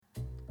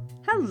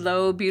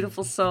Hello,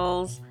 beautiful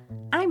souls.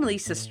 I'm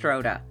Lisa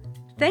Stroda.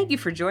 Thank you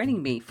for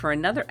joining me for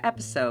another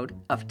episode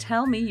of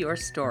Tell Me Your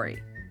Story.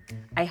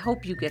 I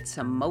hope you get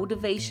some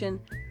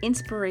motivation,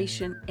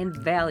 inspiration, and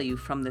value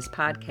from this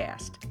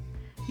podcast.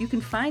 You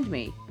can find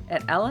me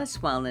at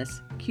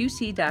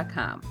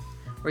lswellnessqc.com,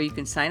 where you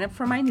can sign up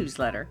for my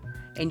newsletter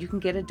and you can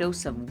get a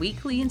dose of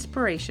weekly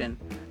inspiration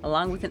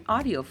along with an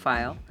audio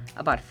file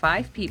about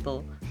 5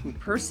 people who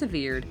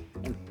persevered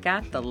and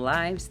got the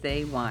lives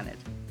they wanted.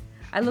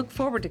 I look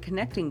forward to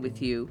connecting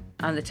with you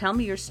on the Tell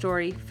Me Your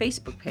Story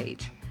Facebook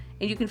page,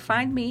 and you can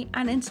find me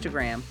on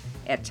Instagram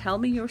at Tell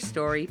Me Your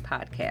Story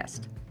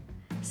Podcast.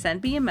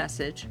 Send me a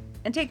message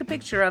and take a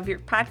picture of your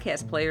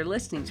podcast player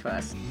listening to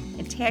us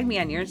and tag me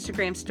on your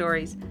Instagram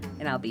stories,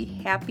 and I'll be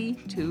happy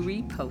to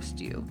repost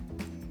you.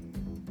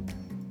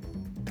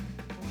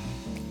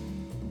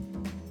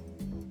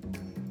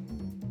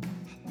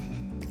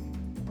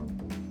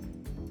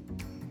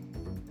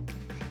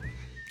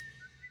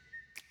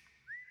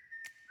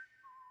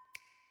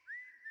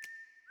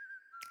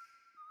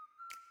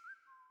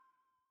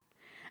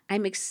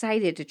 I'm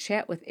excited to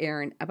chat with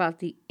Aaron about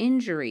the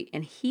injury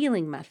and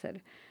healing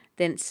method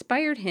that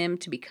inspired him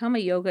to become a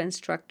yoga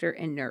instructor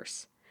and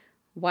nurse,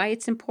 why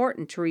it's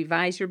important to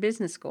revise your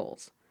business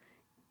goals,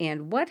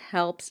 and what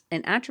helps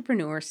an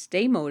entrepreneur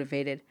stay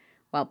motivated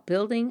while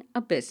building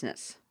a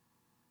business.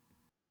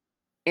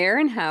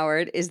 Aaron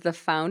Howard is the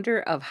founder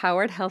of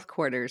Howard Health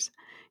Quarters.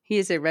 He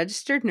is a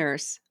registered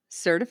nurse,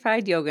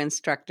 certified yoga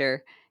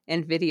instructor,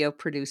 and video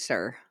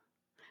producer.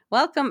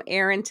 Welcome,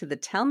 Aaron, to the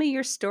Tell Me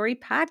Your Story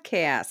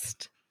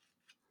podcast.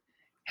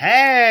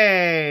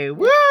 Hey,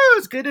 woo!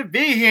 It's good to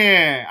be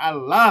here. I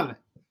love it.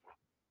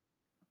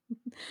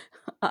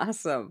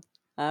 Awesome.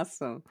 I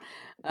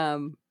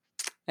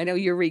know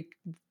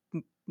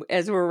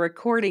as we're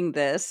recording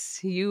this,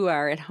 you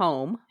are at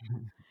home,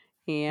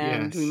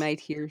 and we Yes. might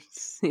hear.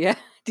 Yeah.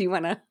 Do you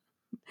want to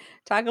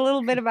talk a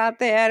little bit about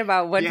that?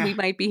 About what Yeah. we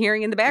might be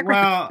hearing in the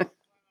background?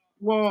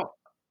 Well.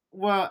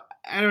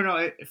 I don't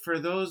know. For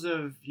those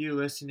of you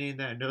listening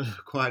that know the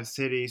Quad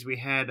Cities, we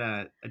had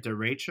a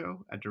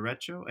derecho.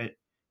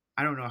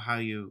 I don't know how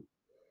you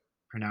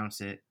pronounce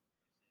it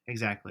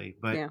exactly,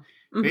 but Yeah.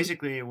 Mm-hmm.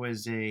 basically it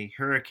was a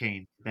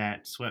hurricane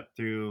that swept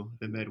through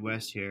the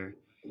Midwest here.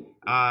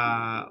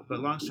 But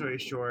long story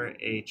short,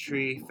 a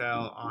tree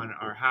fell on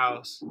our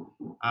house.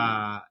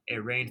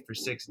 It rained for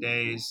 6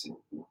 days.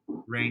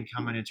 Rain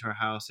coming into our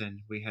house,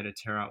 and we had to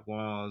tear out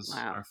walls,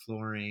 Wow. our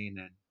flooring,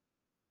 and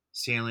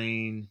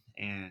ceiling,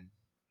 and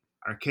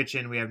our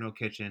kitchen. We have no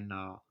kitchen.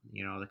 The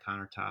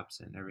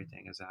countertops and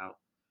everything is out.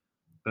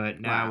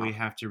 But now Wow. we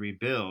have to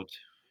rebuild.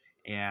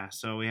 Yeah,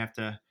 so we have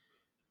to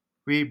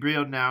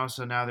rebuild now.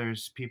 So now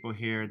there's people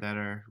here that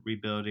are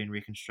rebuilding,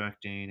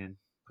 reconstructing, and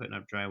putting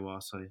up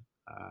drywall. So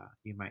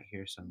you might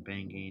hear some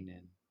banging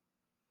and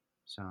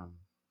some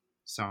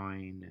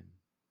sawing, and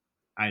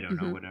I don't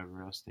know, Mm-hmm.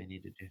 whatever else they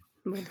need to do.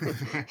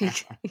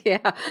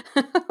 Yeah.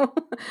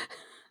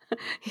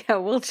 Yeah.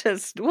 We'll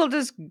just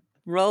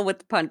roll with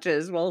the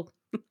punches.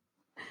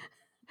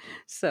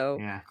 So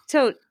Yeah.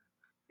 so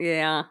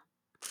yeah.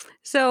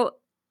 So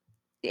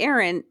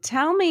Aaron,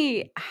 tell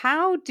me,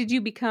 how did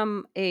you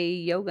become a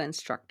yoga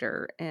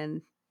instructor,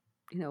 and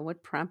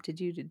what prompted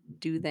you to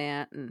do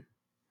that and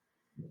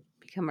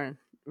become a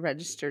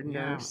registered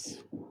Yeah.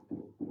 nurse?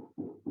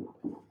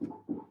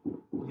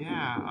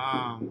 Yeah.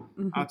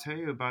 Mm-hmm. I'll tell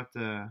you about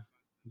the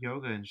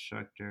yoga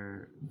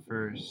instructor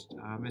first.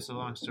 It's a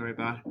long story,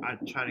 but I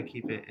try to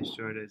keep it as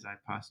short as I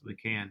possibly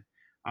can.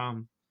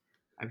 Um,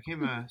 I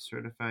became a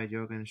certified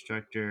yoga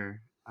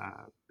instructor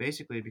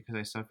basically because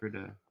I suffered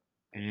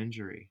an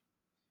injury.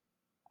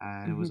 It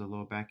Mm-hmm. was a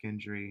low back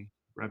injury,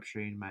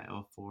 rupturing my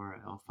L4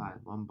 and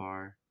L5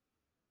 lumbar.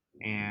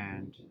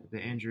 And the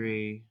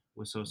injury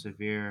was so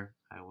severe,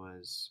 I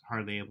was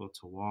hardly able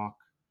to walk.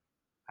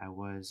 I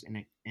was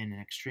in an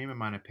extreme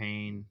amount of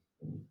pain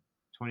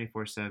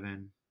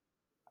 24/7.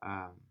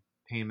 Um,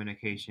 Pain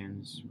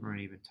medications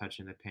weren't even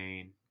touching the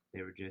pain,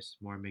 they were just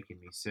more making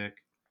me sick.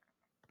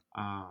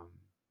 Um,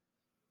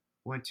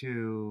 Went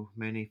to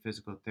many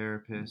physical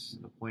therapist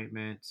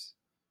appointments,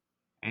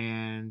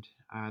 and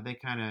they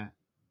kind of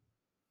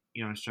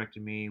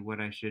instructed me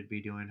what I should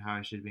be doing, how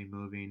I should be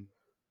moving,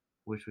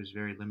 which was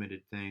very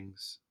limited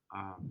things.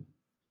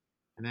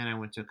 And then I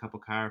went to a couple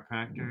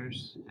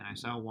chiropractors, and I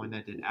saw one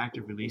that did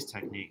active release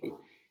technique.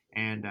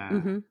 And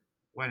Mm-hmm.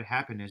 what had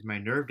happened is my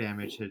nerve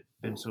damage had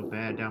been so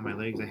bad down my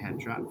legs, I had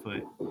drop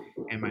foot,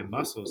 and my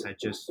muscles had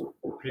just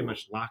pretty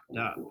much locked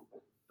up.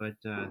 But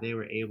they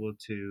were able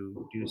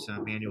to do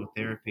some manual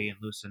therapy and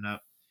loosen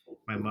up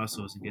my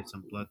muscles and get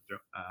some blood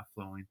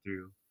flowing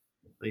through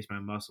at least my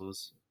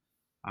muscles,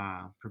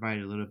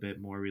 provided a little bit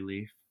more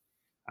relief.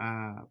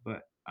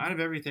 But out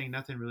of everything,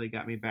 nothing really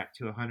got me back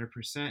to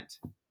 100%.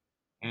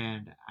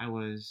 And I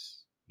was,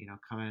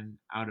 coming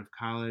out of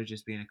college,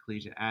 just being a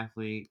collegiate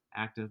athlete,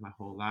 active my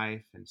whole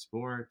life in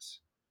sports,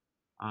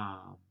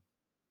 um,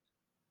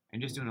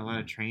 and just doing a lot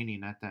of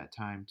training at that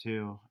time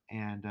too.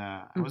 And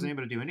I Mm-hmm. wasn't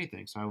able to do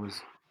anything, so I was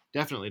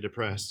definitely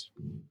depressed.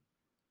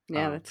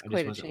 Yeah, that's I just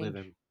quite a wasn't change.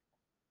 living.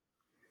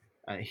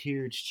 a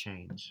huge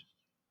change.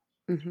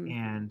 Mhm.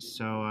 And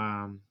so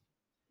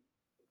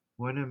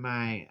one of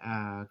my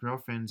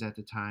girlfriends at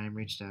the time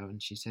reached out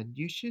and she said,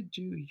 "You should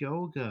do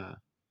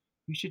yoga.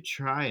 You should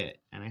try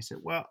it." And I said,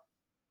 "Well,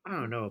 I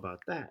don't know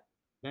about that.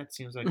 That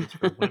seems like it's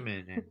for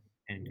women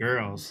and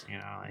girls,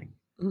 like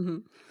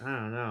Mhm. I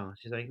don't know."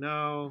 She's like,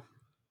 "No,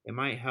 it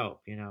might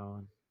help,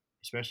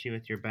 especially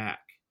with your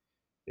back.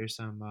 There's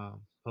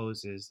some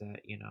poses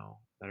that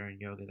that are in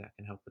yoga that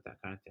can help with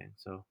that kind of thing."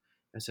 So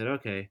I said,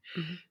 "Okay."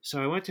 Mhm.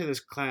 So I went to this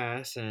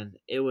class, and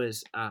it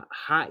was a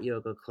hot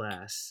yoga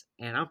class,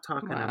 and I'm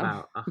talking Wow.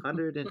 about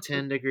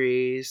 110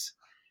 degrees,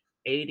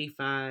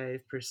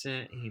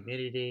 85%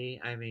 humidity.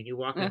 I mean, you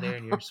walk in there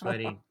and you're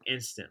sweating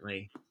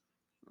instantly.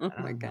 Oh And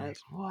my I'm like,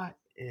 gosh. what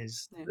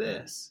is Yeah.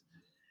 this?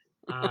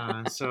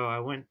 So I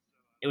went,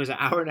 it was an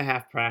hour and a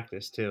half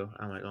practice too.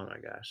 I'm like, oh my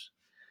gosh.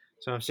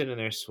 So I'm sitting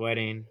there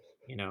sweating,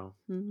 you know,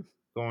 Mm.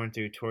 going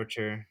through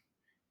torture.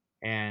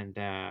 And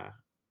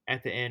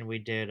at the end, we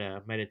did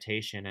a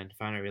meditation and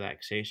found a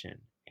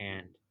relaxation.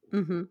 And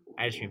Mhm.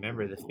 I just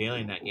remember the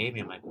feeling that gave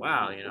me. I'm like,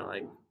 wow,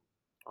 like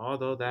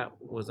although that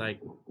was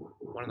like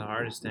one of the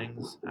hardest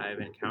things I've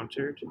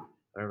encountered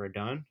or ever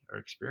done or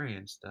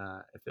experienced,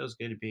 it feels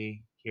good to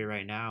be here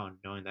right now and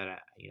knowing that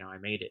I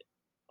made it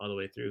all the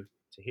way through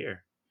to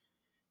here.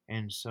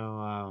 And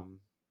so,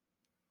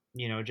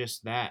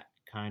 just that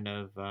kind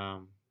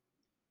of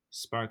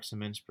sparked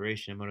some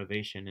inspiration and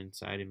motivation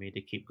inside of me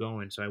to keep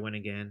going. So I went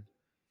again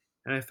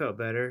and I felt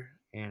better.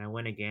 And I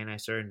went again. I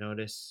started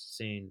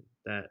noticing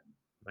that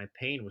my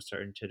pain was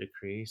starting to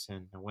decrease.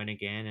 And I went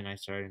again and I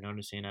started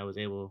noticing I was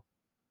able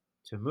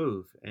to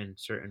move in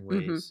certain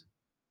Mhm. ways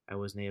I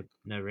was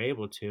never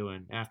able to.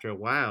 And after a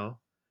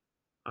while,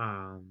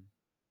 um,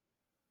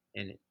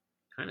 and it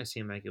kind of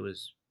seemed like it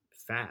was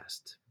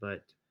fast,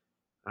 but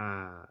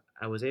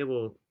I was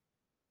able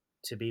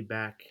to be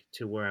back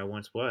to where I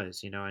once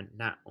was, and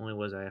not only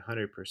was I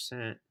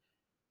 100%,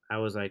 I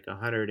was like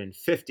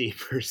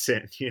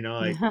 150%,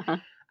 like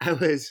I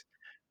was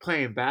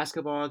playing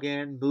basketball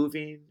again,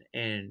 moving,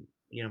 and,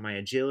 my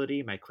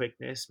agility, my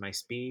quickness, my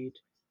speed,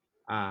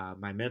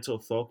 my mental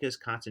focus,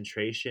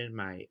 concentration,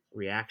 my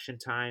reaction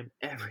time,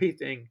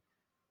 everything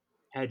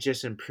had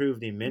just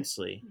improved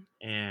immensely.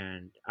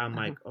 And I'm Uh-huh.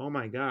 like, oh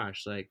my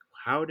gosh, like,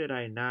 how did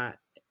I not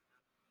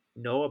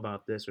know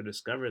about this or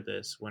discover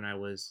this when I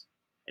was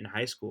in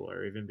high school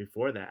or even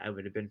before that? I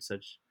would have been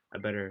such a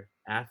better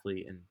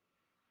athlete and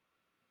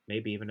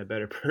maybe even a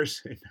better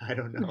person. I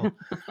don't know.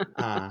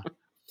 Uh,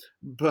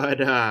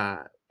 but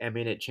I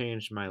mean, it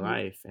changed my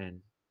Mhm. life.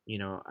 And,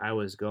 I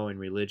was going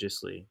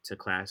religiously to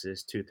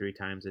classes 2, 3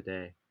 times a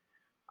day.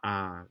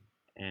 Um,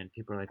 and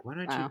people are like, "Why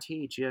don't you Wow.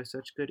 teach? You have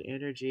such good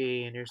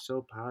energy and you're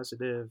so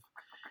positive."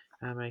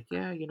 And I'm like,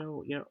 "Yeah,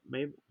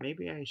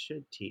 maybe I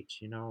should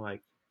teach.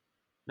 Like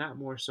not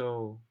more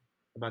so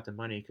about the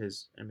money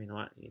because I mean,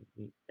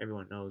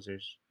 everyone knows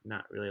there's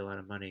not really a lot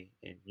of money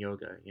in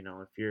yoga.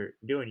 If you're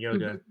doing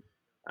yoga Mhm.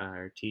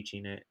 or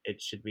teaching it,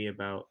 it should be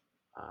about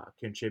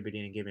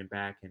contributing and giving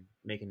back and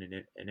making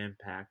an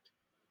impact,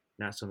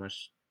 not so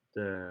much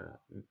the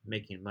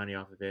making money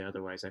off of it.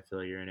 Otherwise, I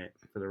feel you're in it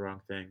for the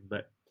wrong thing.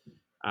 But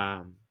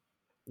um,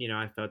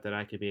 I felt that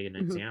I could be an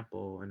Mhm.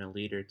 example and a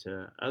leader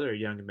to other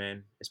young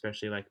men,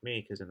 especially like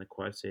me, because in the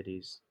Quad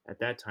Cities at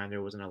that time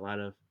there wasn't a lot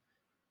of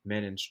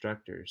men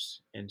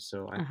instructors, and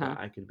so I Uh-huh. thought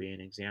I could be an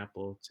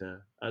example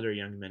to other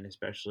young men,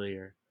 especially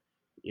or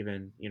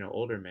even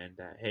older men,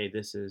 that hey,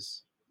 this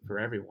is for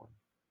everyone,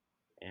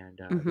 and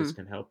this Mhm.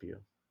 can help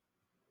you.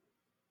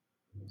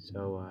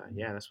 So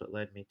yeah, that's what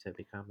led me to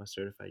become a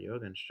certified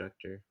yoga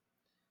instructor.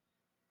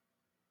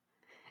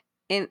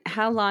 And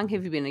how long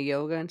have you been a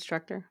yoga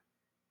instructor?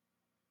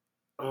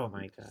 Oh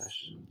my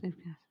gosh,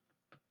 Okay.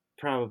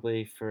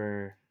 probably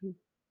for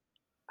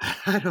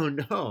I don't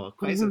know,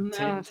 quite some No,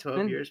 10, it's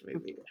 12 been years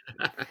maybe.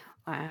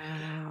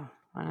 wow,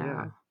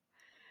 Yeah. wow.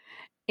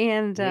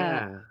 And,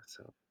 Yeah.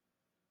 So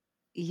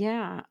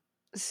yeah.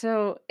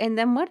 So and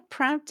then what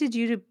prompted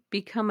you to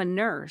become a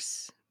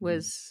nurse?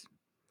 mm. Was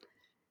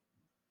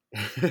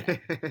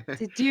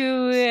did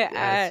you,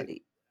 Yeah,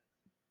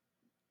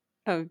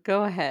 oh,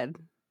 go ahead.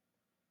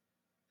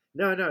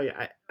 no, no,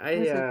 yeah, I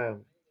Was it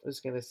was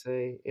gonna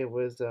say it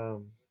was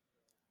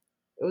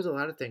a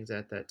lot of things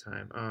at that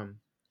time.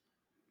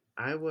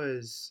 I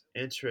was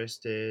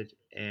interested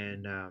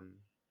in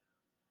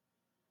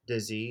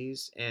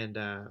disease, and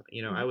I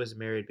mhm, was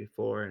married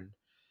before, and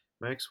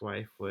my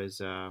ex-wife was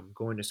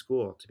going to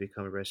school to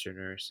become a registered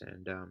nurse,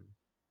 and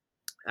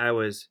I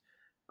was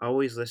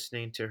always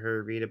listening to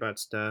her read about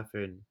stuff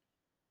and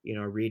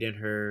reading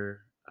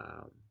her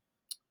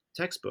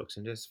textbooks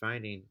and just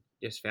finding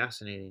just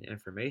fascinating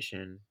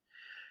information.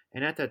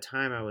 And at that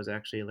time, I was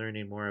actually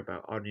learning more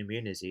about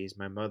autoimmune disease.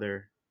 My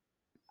mother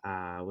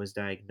was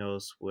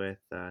diagnosed with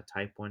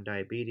type 1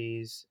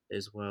 diabetes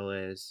as well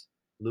as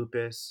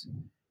lupus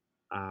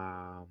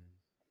um,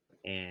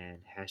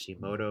 and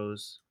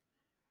Hashimoto's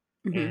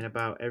mhm, and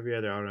about every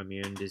other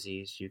autoimmune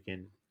disease you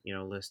can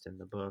list in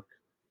the book.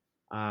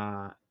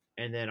 Uh,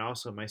 And then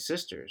also my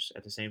sisters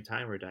at the same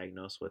time were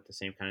diagnosed with the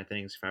same kind of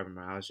things,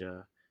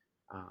 fibromyalgia,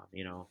 um,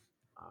 you know,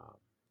 um,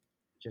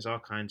 just all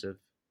kinds of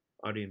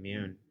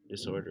autoimmune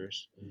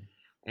disorders.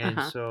 And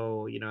Uh-huh.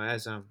 so,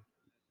 as I'm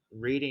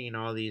reading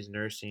all these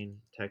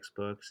nursing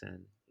textbooks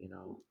and,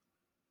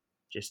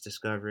 just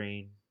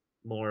discovering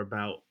more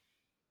about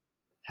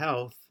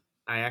health,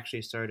 I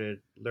actually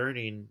started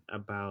learning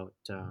about,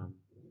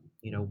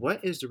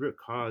 what is the root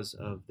cause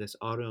of this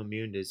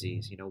autoimmune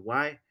disease?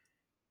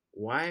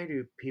 Why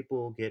do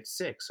people get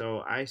sick?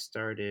 So I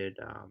started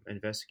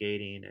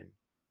investigating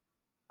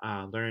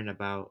and learning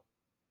about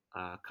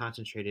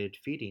concentrated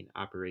feeding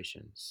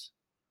operations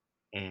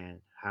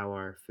and how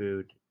our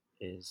food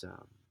is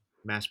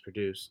mass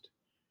produced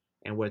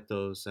and what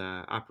those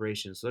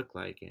operations look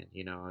like.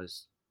 And I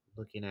was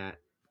looking at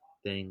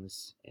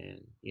things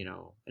and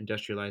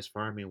industrialized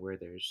farming where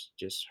there's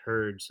just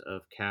herds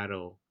of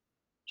cattle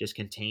just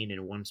contained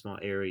in one small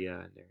area,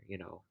 and they're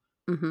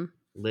Mhm.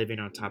 living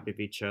on top of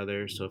each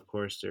other. So of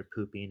course they're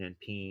pooping and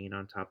peeing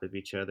on top of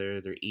each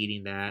other. They're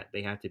eating that.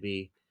 They have to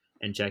be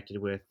injected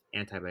with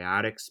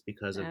antibiotics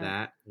because of Uh,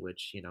 that,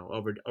 which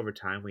over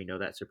time we know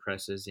that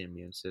suppresses the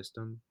immune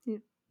system. yeah.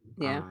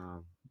 Yeah.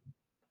 Um,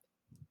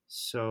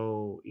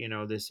 so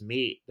this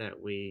meat that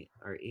we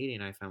are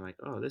eating, I found like,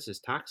 oh, this is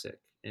toxic,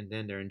 and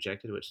then they're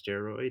injected with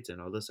steroids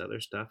and all this other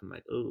stuff. I'm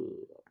like,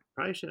 oh,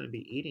 probably shouldn't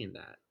be eating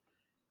that.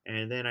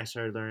 And then I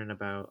started learning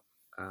about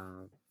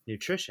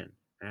nutrition,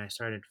 and I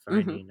started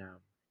Mhm. finding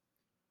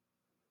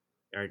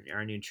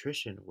our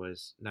nutrition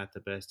was not the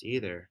best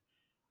either.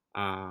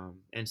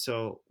 And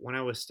so when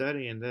I was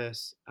studying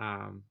this,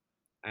 I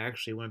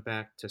actually went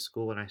back to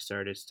school and I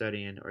started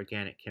studying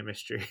organic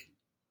chemistry.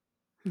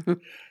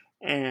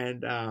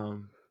 And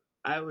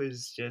I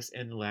was just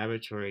in the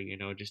laboratory,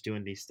 just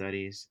doing these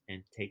studies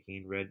and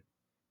taking red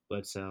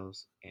blood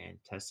cells and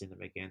testing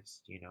them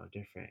against,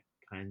 different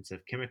kinds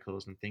of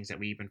chemicals and things that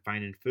we even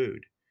find in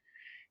food.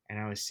 And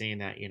I was seeing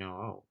that,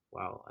 oh,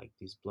 wow, like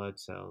these blood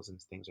cells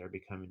and things are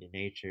becoming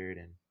denatured,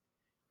 and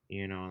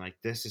like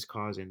this is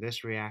causing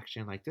this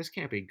reaction. Like this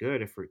can't be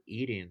good if we're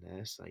eating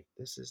this. Like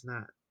this is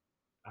not.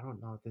 I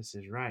don't know if this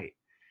is right.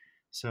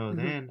 So Mhm.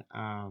 then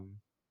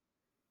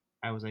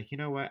I was like, you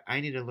know what? I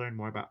need to learn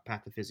more about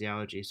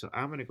pathophysiology. So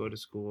I'm gonna go to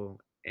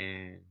school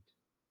and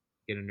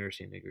get a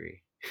nursing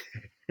degree.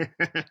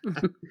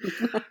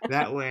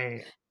 That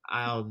way,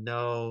 I'll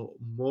know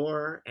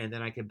more, and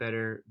then I can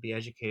better be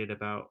educated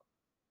about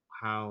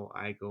how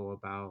I go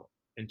about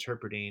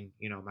interpreting,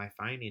 my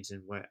findings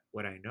and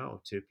what I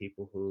know to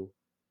people who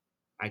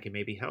I can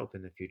maybe help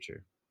in the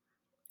future.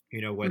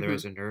 Whether Mhm.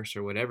 as a nurse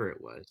or whatever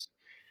it was.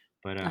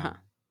 But Uh-huh.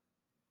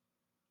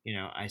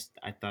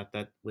 I thought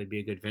that would be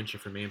a good venture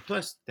for me. And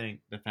plus,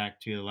 think the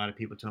fact too, a lot of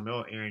people tell me,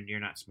 "Oh, Aaron, you're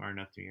not smart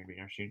enough to be a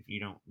nurse.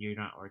 You're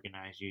not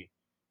organized. You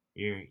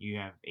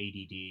have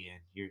ADD,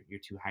 and you're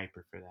too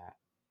hyper for that."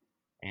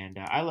 And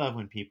I love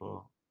when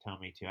people tell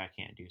me to I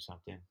can't do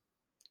something.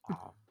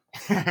 Um,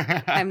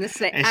 it's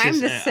I'm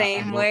just the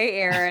same way,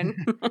 Aaron.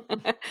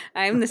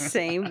 I'm the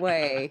same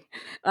way.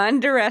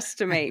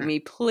 Underestimate me,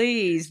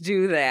 please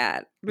do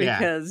that yeah,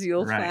 because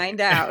you'll right.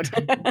 find out.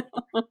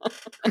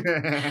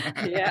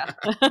 Yeah.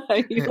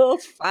 You'll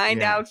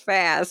find Yeah, out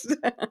fast.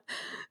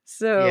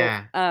 So,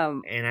 yeah,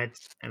 and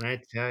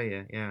I tell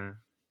you, yeah.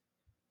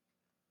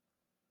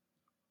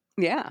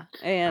 yeah,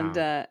 Um,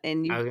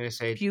 and I was gonna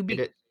say, you did be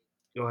it?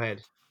 Go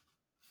ahead.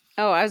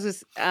 oh, I was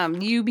just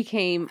you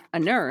became a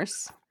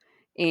nurse,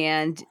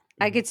 and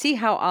I Hmm. could see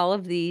how all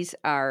of these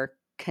are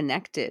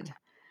connected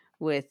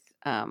with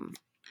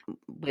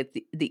with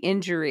the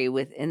injury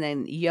with and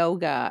then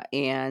yoga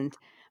and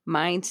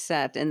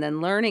mindset and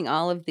then learning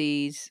all of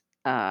these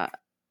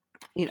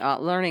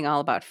learning all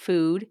about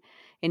food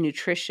and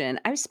nutrition.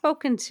 I've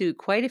spoken to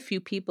quite a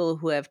few people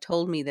who have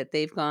told me that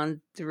they've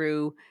gone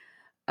through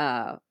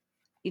uh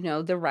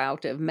the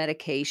route of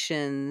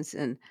medications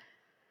and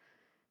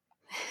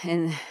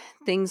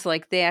things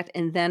like that,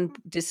 and then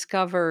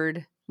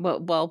discovered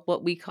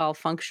what we call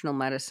functional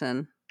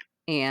medicine,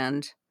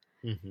 and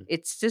Hmm.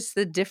 it's just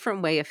the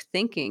different way of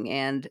thinking,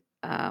 and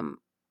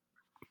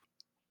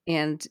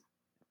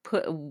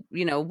put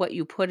what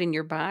you put in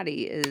your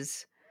body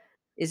is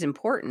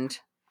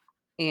important,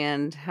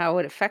 and how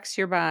it affects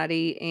your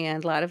body.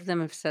 And a lot of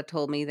them have said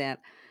told me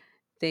that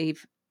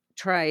they've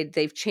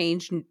they've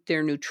changed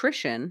their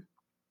nutrition,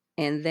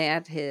 and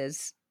that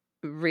has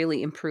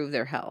really improved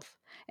their health,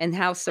 and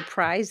how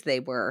surprised they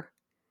were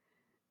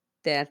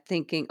that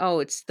thinking, oh,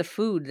 it's the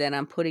food that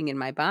I'm putting in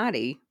my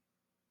body.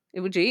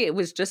 It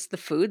was just the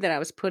food that I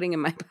was putting in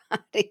my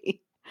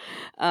body.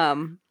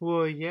 um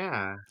Well,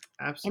 yeah,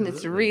 and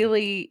it's absolutely.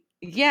 really,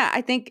 yeah,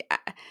 I think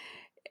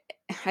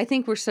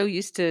we're so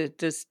used to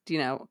just,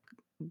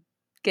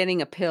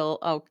 getting a pill.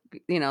 Oh,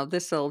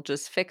 this'll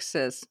just fix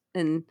this.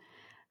 And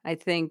I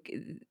think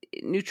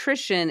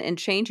nutrition and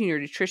changing your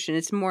nutrition,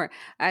 it's more,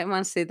 I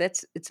want to say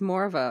that's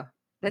more of a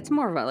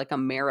like a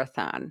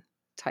marathon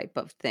type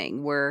of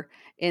thing where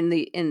in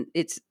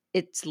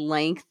it's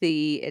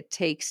lengthy, it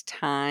takes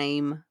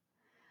time.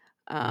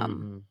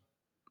 Um Hmm.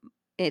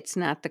 it's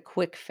not the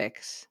quick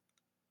fix.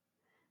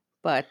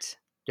 but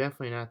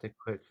Definitely not the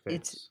quick it's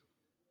fix.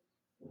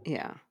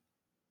 yeah,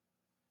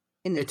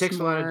 and It it's takes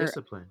a lot of more.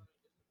 discipline.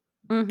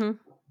 Mhm.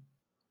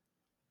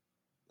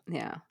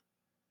 Yeah.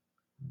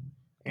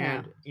 Yeah.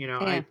 And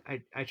Yeah.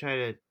 I try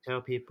to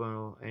tell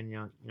people, and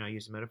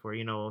use the metaphor.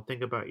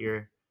 Think about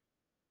your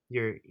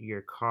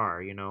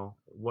car.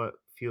 What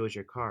fuels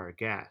your car?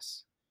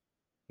 Gas.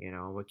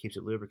 What keeps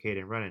it lubricated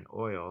and running?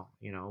 Oil.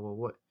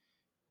 Well,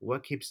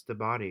 what keeps the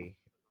body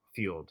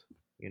fueled?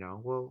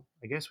 Well,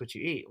 I guess what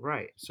you eat,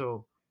 right?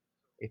 So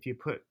if you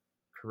put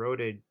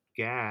corroded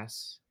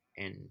gas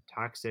and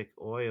toxic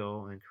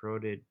oil and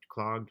clouded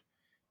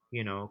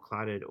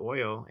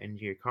oil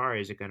into your car,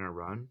 is it going to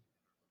run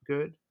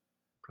good?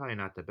 Probably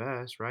not the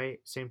best, right?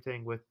 Same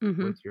thing with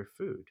Mhm. with your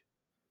food.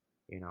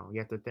 You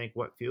have to think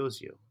what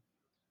fuels you.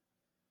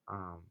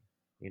 Um,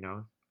 you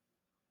know,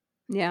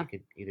 Yeah. it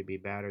could either be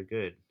bad or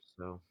good.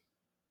 So,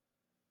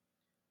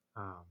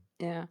 um,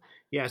 Yeah.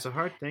 yeah, it's a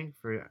hard thing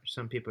for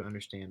some people to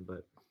understand,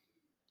 but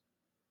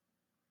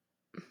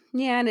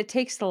Yeah, and it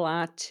takes a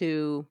lot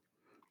to,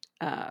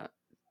 uh,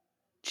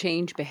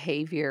 change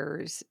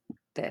behaviors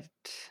that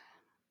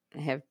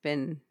have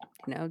been,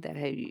 that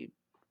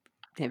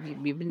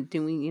you've been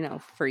doing,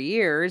 for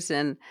years,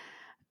 and,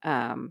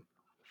 um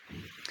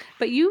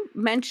but you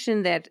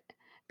mentioned that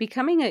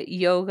becoming a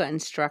yoga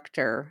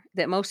instructor,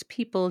 that most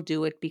people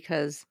do it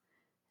because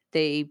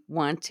they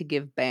want to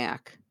give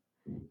back.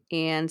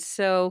 And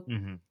so,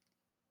 mhm.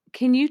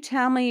 can you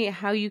tell me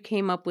how you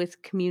came up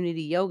with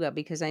community yoga?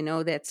 Because I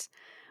know that's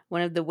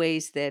one of the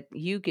ways that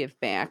you give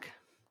back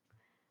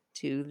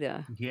to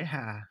the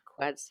Yeah,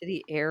 Quad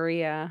City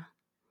area.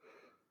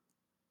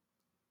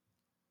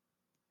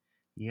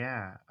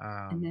 yeah.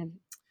 And then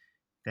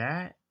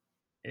That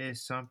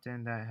is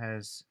something that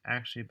has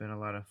actually been a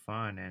lot of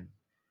fun,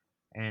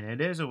 and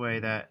it is a way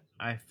that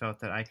I felt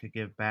that I could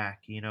give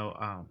back.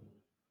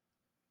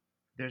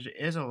 There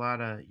is a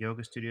lot of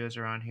yoga studios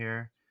around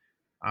here,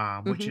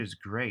 which mhm, is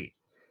great.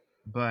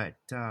 But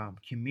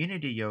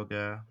community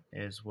yoga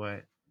is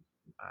what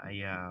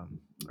I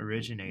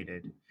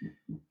originated.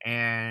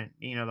 And,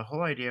 the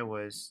whole idea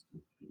was,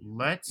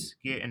 let's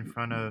get in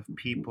front of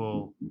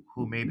people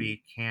who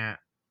maybe can't,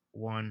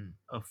 one,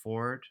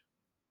 afford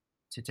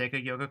to take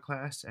a yoga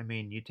class. I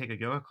mean, you take a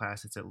yoga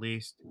class, it's at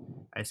least,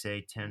 I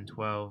say, 10,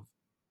 12,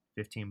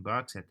 15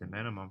 bucks at the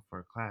minimum for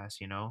a class.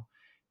 Not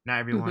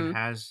everyone mhm,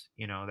 has,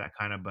 that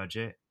kind of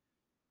budget.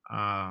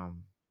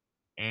 Um,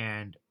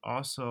 and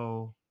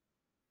also,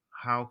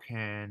 how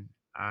can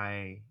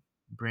I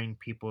bring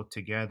people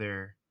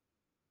together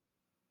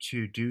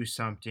to do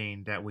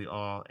something that we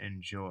all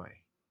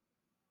enjoy?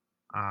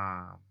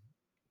 Um,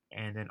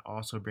 and then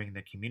also bring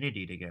the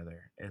community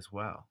together as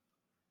well.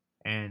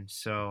 And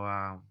so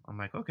I'm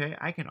like, okay,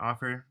 I can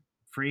offer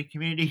free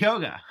community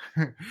yoga.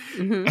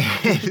 mhm,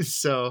 And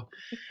so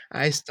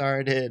I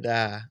started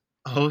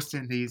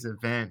hosting these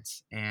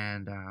events.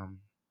 And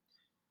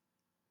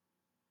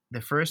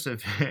the first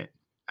event,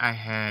 I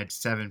had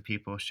 7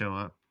 people show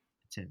up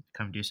to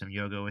come do some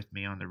yoga with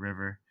me on the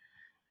river.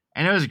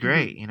 And it was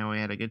great. mhm, We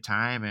had a good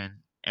time,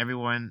 and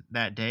everyone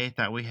that day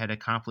thought we had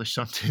accomplished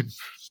something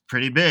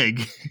pretty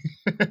big.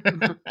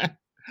 mhm,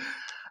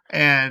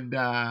 and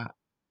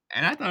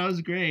and I thought it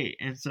was great.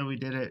 And so we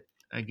did it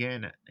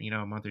again,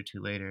 a month or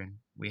two later, and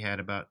we had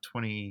about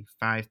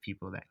 25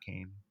 people that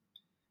came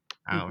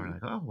out. We're mhm,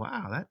 like, oh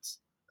wow, that's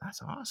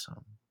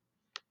awesome.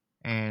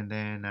 And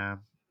then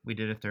we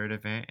did a third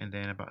event, and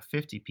then about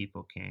 50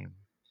 people came.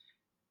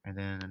 And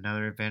then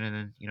another event, and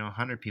then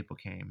 100 people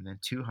came, and then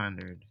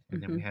 200,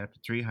 and then we mhm, had up to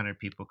 300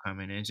 people come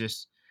in, and it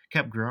just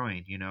kept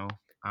growing.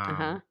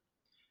 uh-huh,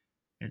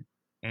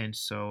 And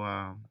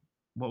so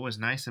what was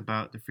nice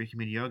about the free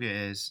community yoga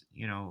is,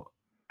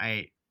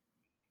 I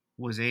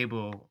was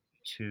able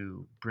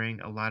to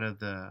bring a lot of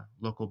the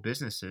local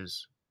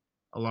businesses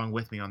along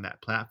with me on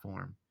that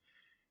platform.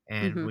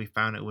 And mhm, we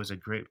found it was a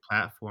great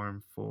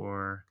platform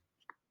for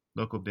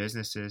local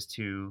businesses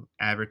to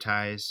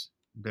advertise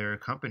their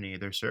company,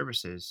 their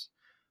services,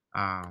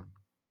 um,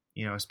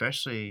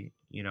 especially,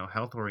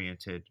 health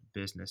oriented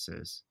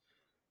businesses,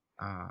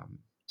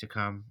 to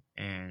come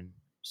and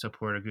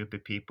support a group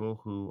of people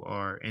who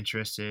are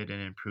interested in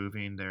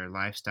improving their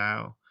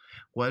lifestyle,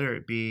 whether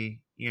it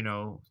be,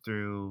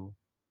 through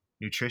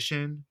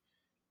nutrition,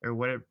 or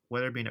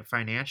whether it be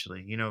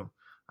financially.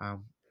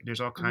 There's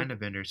all mhm, kind of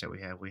vendors that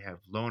we have. We have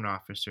loan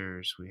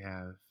officers. We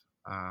have,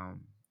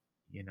 um,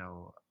 you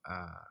know,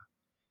 uh,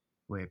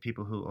 we have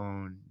people who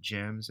own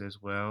gyms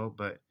as well.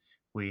 But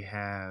we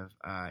have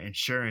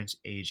insurance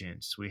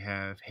agents. We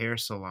have hair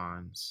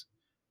salons.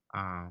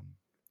 Um,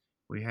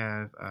 we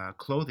have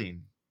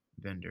clothing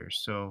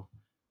vendors. So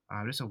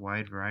there's a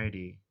wide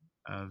variety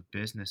of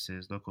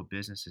businesses, local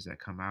businesses that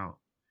come out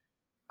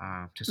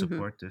to mhm.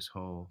 support this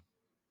whole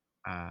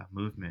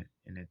movement,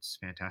 and it's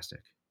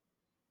fantastic.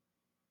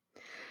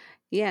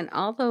 Yeah, and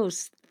all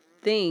those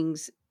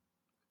things,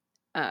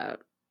 uh,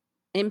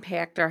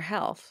 impact our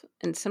health,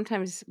 and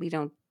sometimes we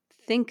don't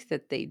think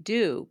that they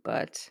do,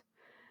 but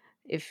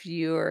if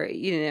you're,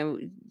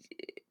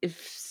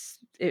 if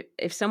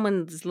if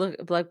someone's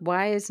like,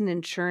 why is an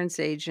insurance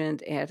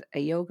agent at a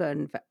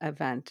yoga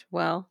event?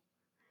 Well,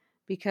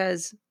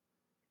 because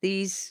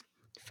these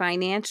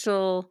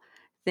financial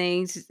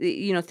things,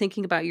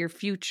 thinking about your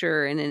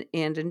future and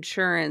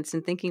insurance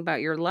and thinking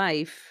about your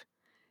life,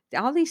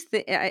 all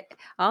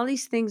all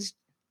these things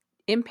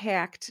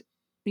impact,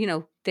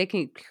 they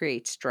can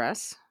create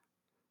stress,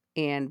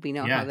 and we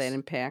know how that Yes.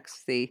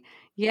 impacts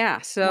yeah,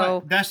 What?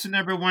 so That's the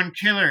number one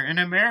killer in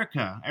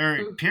America, or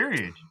mm,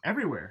 period,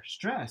 everywhere.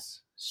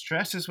 Stress.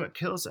 Stress is what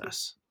kills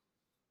us.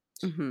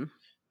 mhm,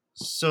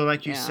 So,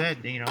 like you yeah,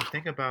 said,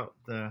 think about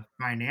the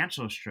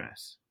financial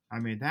stress. I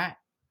mean,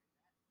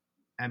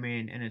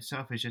 in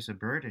itself is just a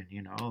burden.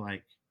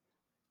 Like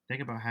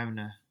think about having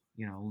to,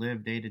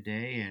 live day to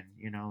day,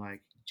 and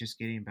like just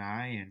getting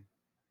by, and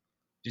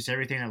just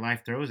everything that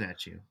life throws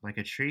at you, like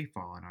a tree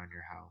falling on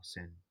your house,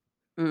 and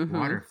mhm,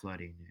 water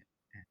flooding it,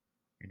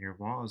 and your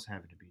walls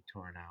having to be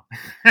torn out.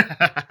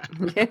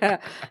 yeah,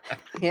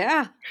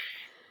 yeah,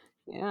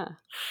 yeah,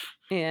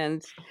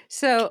 and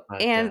so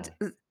But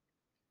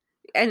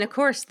and of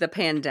course the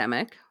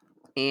pandemic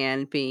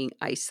and being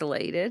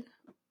isolated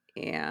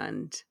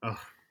and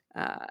oh,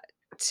 uh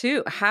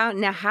too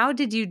how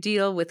did you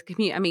deal with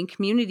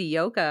community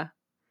yoga,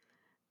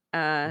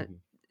 uh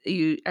mhm.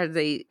 you are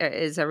they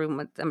is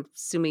everyone, I'm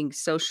assuming,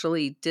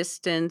 socially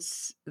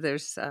distanced,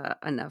 there's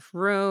enough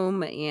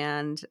room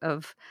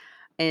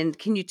and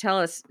can you tell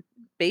us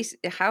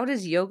how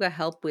does yoga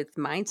help with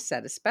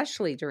mindset,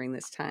 especially during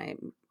this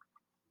time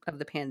of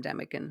the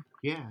pandemic and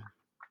Yeah,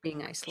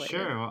 being isolated?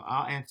 sure. Well,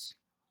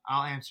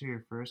 I'll answer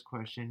your first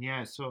question.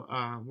 Yeah, so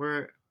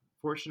we're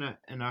fortunate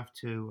enough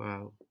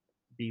to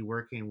be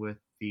working with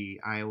the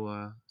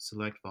Iowa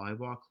Select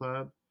Volleyball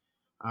Club.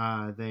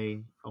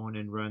 They own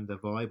and run the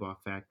Volleyball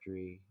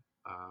Factory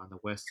on the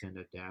west end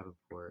of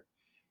Davenport.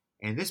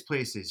 And this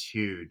place is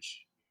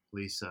huge,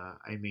 Lisa.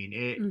 I mean,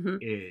 it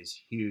Mhm. is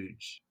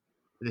huge.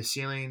 The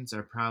ceilings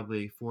are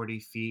probably 40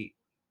 feet,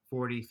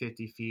 40,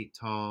 50 feet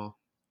tall.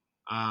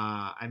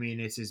 I mean,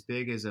 it's as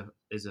big as a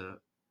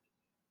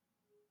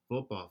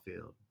football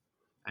field.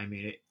 I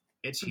mean,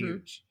 it's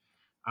Mhm. huge.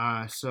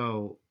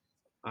 So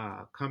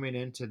coming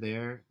into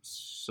there,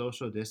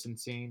 social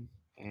distancing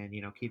and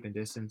keeping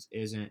distance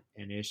isn't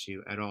an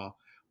issue at all.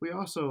 We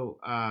also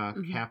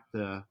Mhm. cap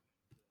the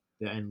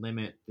and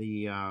limit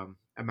the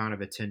amount of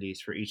attendees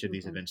for each of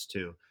these Mhm. events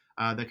too.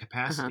 The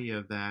Uh-huh. capacity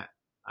of that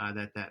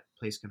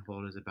place can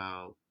hold is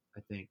about,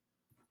 I think,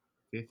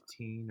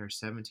 15 or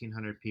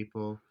 1,700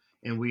 people,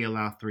 and we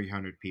allow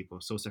 300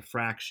 people. So it's a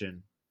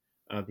fraction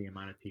of the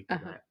amount of people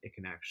Uh-huh. that it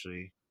can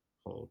actually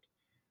hold.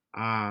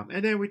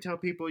 And then we tell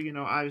people,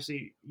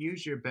 obviously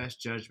use your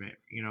best judgment.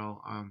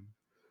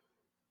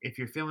 If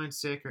you're feeling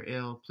sick or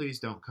ill, please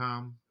don't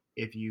come.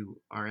 If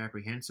you are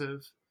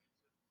apprehensive,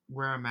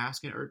 wear a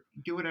mask or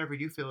do whatever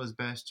you feel is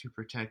best to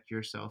protect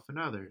yourself and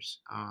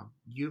others.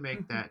 You make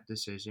Mhm. that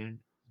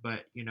decision,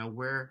 but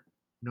we're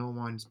no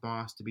one's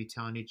boss to be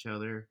telling each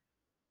other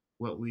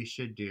what we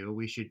should do.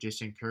 We should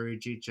just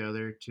encourage each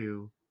other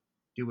to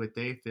do what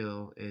they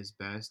feel is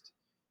best,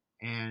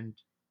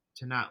 and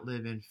to not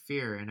live in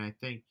fear. And I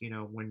think,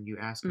 when you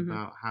ask Mhm.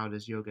 about how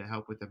does yoga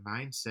help with the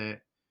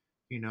mindset,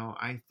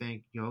 I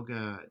think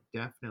yoga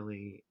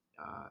definitely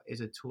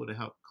is a tool to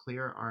help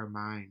clear our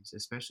minds,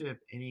 especially of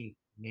any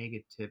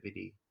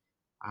negativity,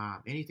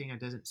 anything that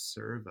doesn't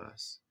serve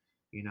us,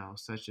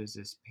 such as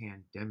this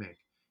pandemic.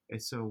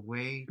 It's a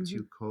way Mhm.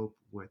 to cope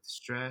with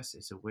stress.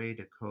 It's a way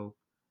to cope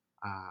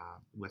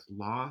with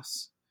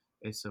loss.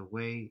 It's a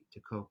way to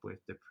cope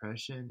with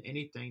depression,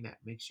 anything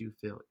that makes you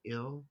feel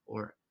ill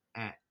or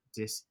at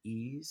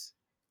dis-ease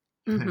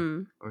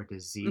Mhm. or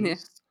Yeah.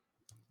 disease.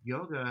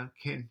 Yoga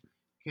can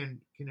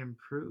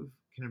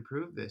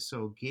improve this.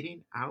 So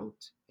getting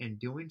out and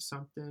doing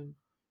something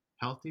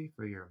healthy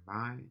for your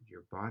mind,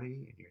 your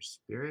body, and your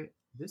spirit,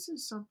 this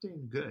is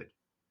something good.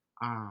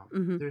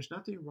 Mhm. There's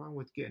nothing wrong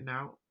with getting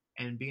out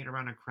and being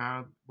around a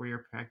crowd where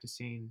you're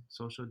practicing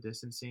social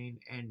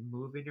distancing and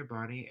moving your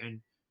body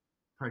and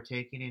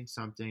partaking in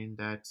something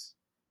that's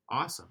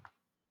awesome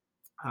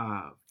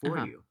for Uh-huh.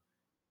 you.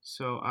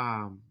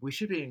 So we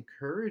should be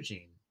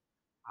encouraging,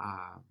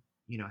 um,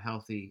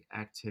 healthy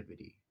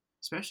activity,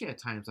 especially at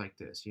times like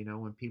this.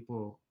 When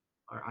people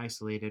are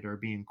isolated or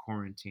being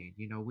quarantined.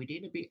 We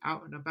need to be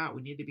out and about.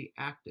 We need to be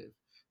active.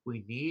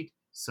 We need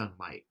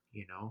sunlight.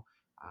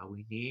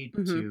 We need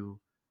Mhm. to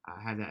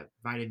have that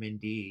vitamin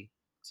D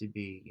to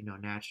be,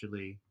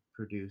 naturally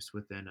produced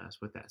within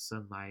us with that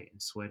sunlight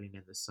and sweating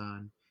in the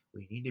sun.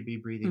 We need to be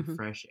breathing Mhm.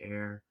 fresh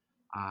air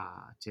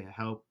to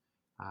help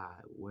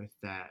with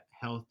that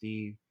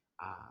healthy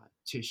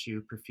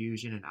tissue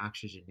perfusion and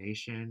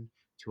oxygenation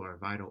to our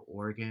vital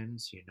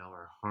organs,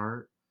 our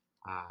heart,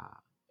 uh,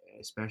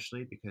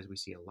 especially because we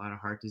see a lot of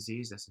heart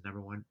disease. That's the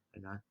number one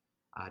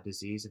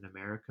disease in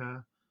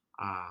America.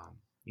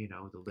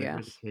 The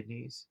liver, the Yes.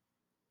 kidneys.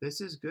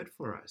 This is good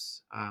for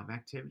us.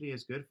 Activity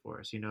is good for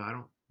us. I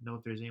don't know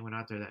if there's anyone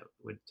out there that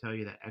would tell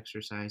you that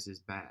exercise is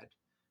bad.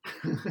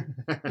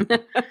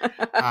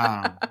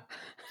 um,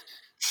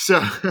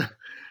 so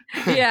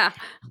Yeah.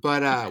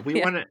 But we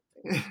Yeah. want to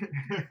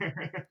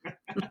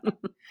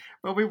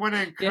but we want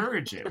to Yeah.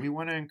 encourage it. We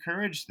want to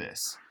encourage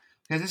this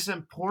because it's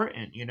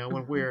important,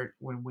 Mhm.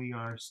 when we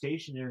are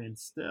stationary and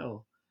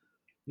still,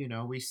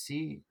 we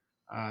see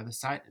the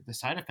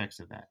side effects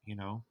of that,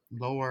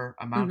 lower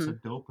amounts Mhm.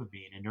 of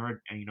dopamine and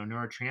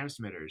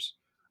neurotransmitters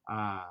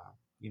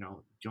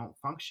don't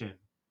function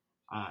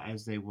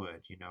as they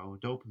would,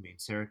 dopamine,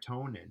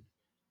 serotonin,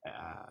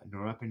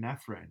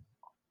 norepinephrine,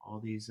 all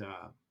these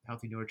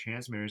healthy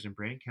neurotransmitters and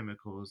brain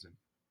chemicals and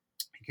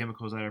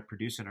chemicals that are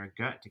produced in our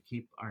gut to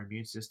keep our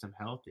immune system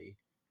healthy.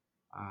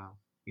 Uh,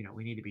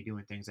 we need to be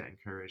doing things that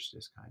encourage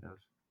this kind of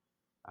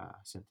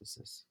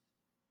synthesis.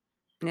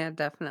 Yeah,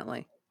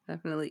 definitely.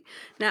 Definitely.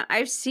 Now,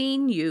 I've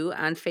seen you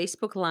on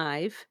Facebook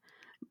Live,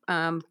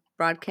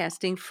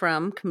 broadcasting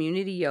from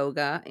Community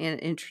Yoga and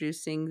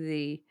introducing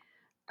the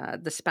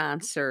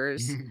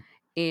sponsors,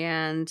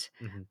 and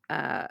Mhm.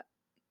 uh,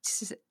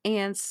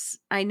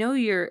 I know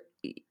you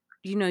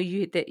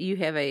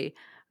have a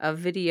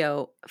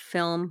video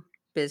film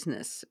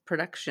business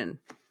production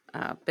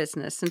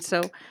business, and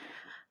so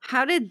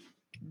how did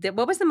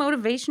what was the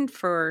motivation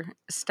for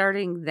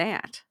starting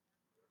that?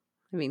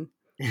 I mean,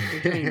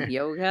 you're doing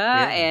yoga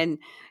Yeah. and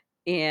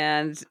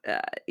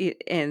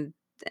and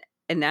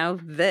now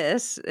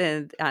this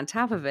and on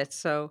top of it.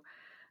 So,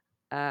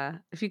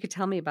 if you could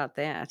tell me about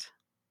that.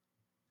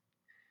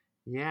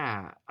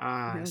 Yeah.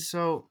 That was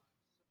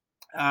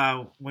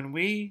When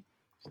we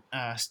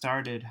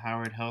started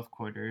Howard Health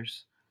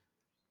Quarters,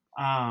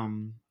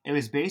 it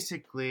was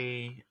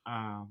basically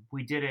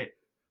we did it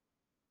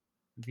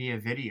via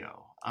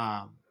video.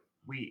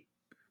 We,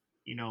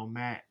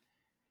 met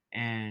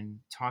and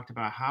talked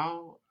about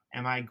how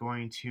am I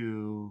going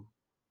to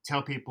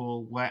tell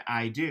people what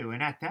I do.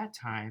 And at that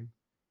time,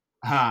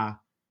 uh,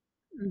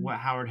 Mhm, what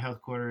Howard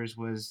Health Quarters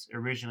was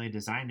originally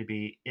designed to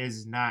be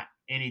is not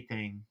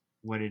anything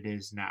what it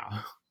is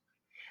now.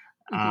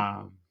 mhm,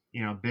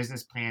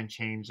 Business plan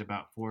changed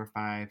about four,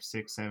 five,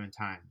 six, seven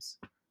times,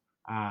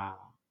 uh,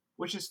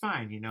 which is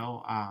fine.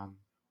 I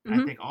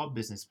mhm, think all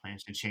business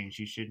plans should change.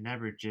 You should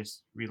never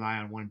just rely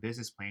on one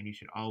business plan. You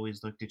should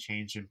always look to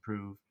change,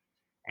 improve,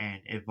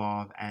 and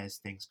evolve as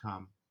things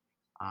come.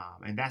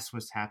 And that's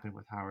what's happened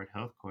with Howard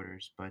Health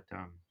Quarters. But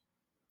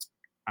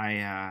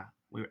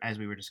as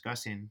we were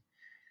discussing,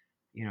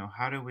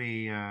 how do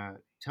we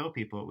tell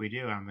people what we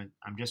do? I'm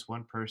just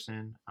one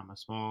person. I'm a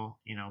small,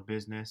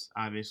 business,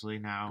 obviously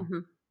now.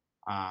 mhm,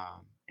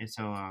 And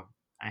so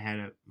I had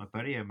a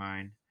buddy of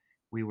mine.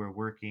 We were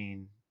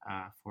working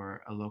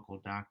for a local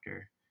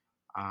doctor,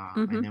 and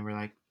mhm, then we're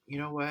like, you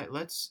know what?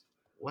 Let's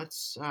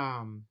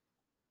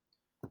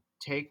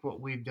take what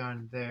we've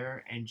done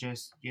there and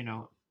just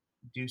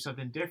do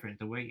something different.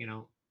 The way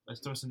let's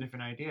throw some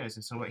different ideas.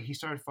 And so he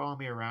started following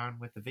me around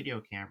with the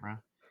video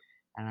camera,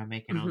 and I'm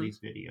making all mhm, these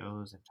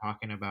videos and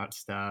talking about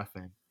stuff,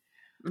 and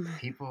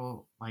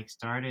people like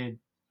started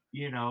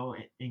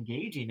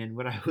engaging in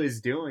what I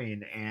was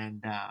doing,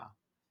 and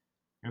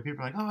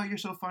people are like, "Oh, you're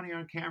so funny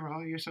on camera.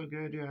 Oh, you're so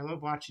good, dude. I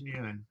love watching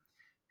you." And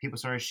people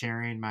started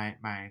sharing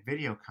my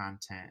video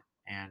content,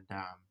 and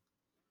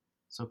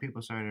so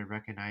people started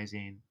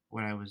recognizing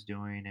what I was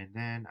doing, and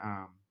then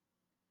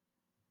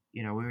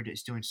we were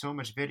just doing so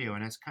much video,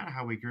 and that's kind of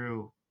how we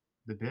grew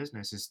the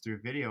business is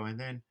through video. And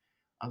then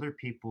other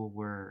people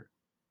were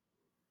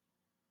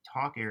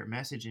talking or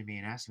messaging me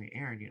and asking me,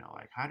 Aaron,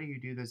 like, how do you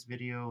do this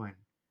video? And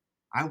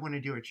I want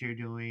to do what you're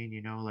doing,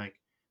 like,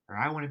 or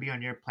I want to be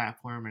on your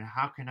platform, and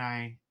how can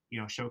I,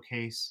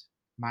 showcase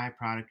my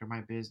product or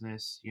my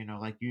business,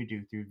 like you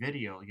do through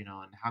video, and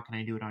how can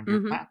I do it on your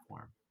mhm,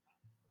 platform?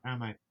 And I'm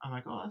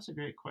like, oh, that's a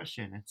great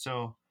question. And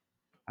so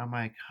I'm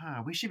like,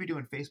 we should be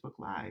doing Facebook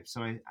Live.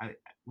 So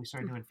we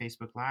started doing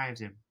Facebook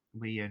Lives, and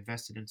we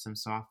invested in some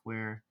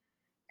software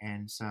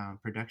and some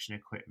production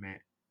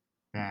equipment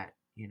that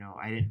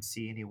I didn't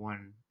see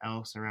anyone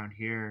else around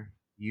here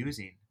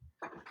using.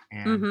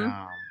 And mhm,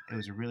 it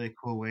was a really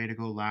cool way to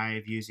go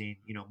live using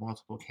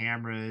multiple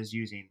cameras,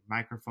 using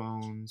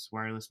microphones,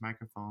 wireless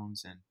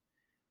microphones, and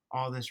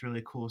all this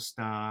really cool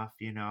stuff.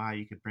 How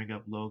you could bring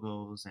up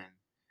logos and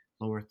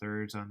lower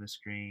thirds on the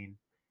screen,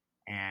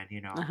 and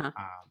uh-huh,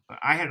 but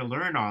I had to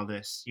learn all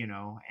this,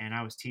 and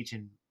I was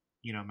teaching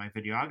my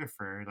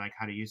videographer like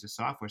how to use the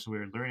software, so we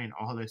were learning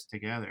all this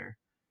together.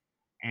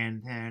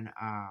 And then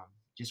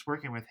just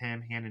working with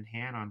him hand in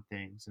hand on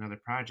things and other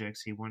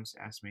projects, he once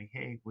asked me,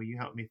 "Hey, will you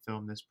help me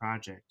film this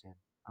project?" And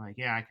I'm like,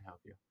 "Yeah, I can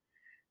help you."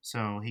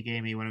 So he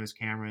gave me one of his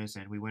cameras,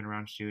 and we went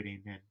around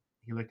shooting, and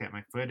he looked at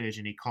my footage,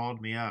 and he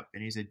called me up,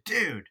 and he said,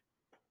 "Dude,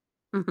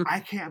 mhm, I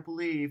can't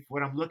believe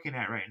what I'm looking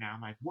at right now."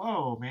 I'm like,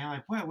 "Whoa, man,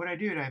 like what? What'd I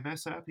do? Did I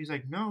mess up?" He's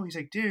like, "No." He's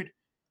like, "Dude,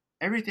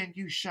 everything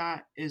you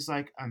shot is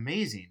like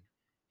amazing."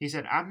 He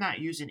said, "I'm not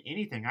using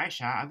anything I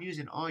shot. I'm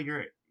using all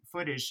your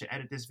footage to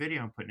edit this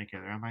video I'm putting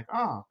together." I'm like,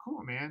 "Oh,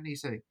 cool, man." He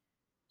said,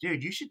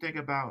 "Dude, you should think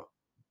about,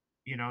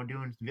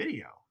 doing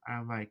video."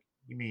 I'm like,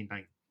 "You mean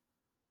like,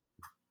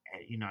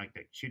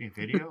 like shooting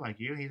video like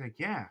you?" He's like,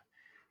 "Yeah."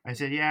 I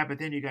said, "Yeah, but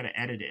then you got to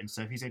edit it and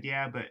stuff." He said,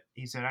 "Yeah, but,"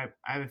 he said,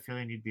 I have a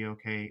feeling you'd be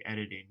okay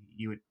editing.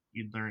 You would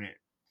you'd learn it.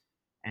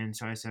 And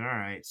so I said, all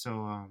right.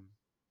 So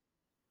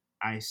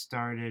I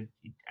started.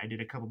 I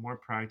did a couple more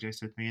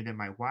projects with me, and then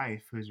my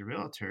wife, who's a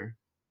realtor,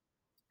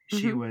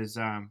 she Mm-hmm. was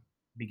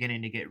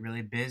beginning to get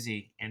really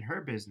busy in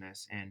her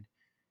business, and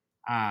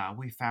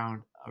we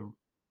found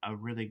a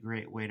really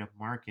great way to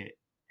market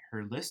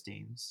her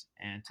listings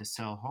and to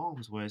sell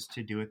homes was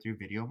to do it through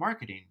video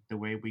marketing. The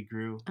way we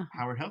grew Uh-huh.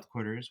 Howard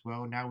Headquarters,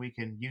 well, now we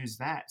can use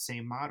that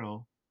same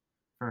model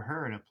for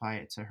her and apply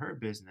it to her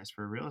business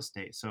for real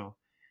estate. So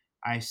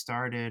I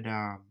started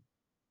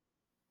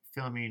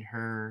filming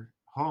her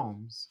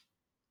homes.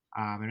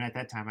 And at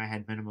that time, I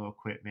had minimal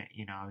equipment.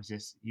 I was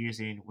just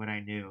using what I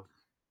knew.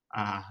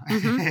 Uh,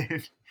 Mm-hmm.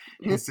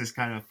 it's just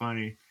kind of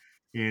funny,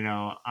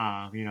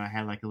 I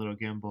had like a little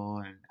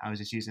gimbal, and I was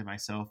just using my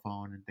cell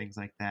phone and things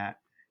like that.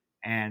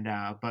 And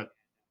but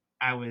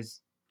I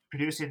was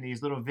producing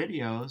these little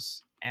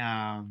videos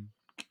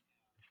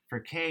for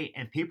Kate,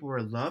 and people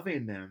were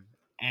loving them.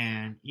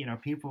 And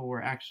people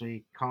were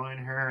actually calling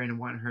her and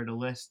wanting her to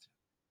list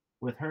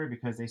with her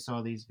because they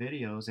saw these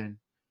videos. And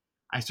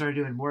I started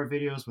doing more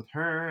videos with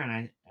her, and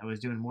I was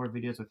doing more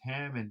videos with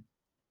him,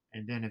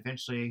 and then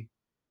eventually,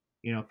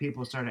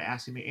 people started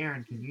asking me,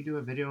 Aaron, can you do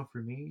a video for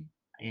me?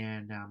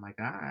 And I'm like,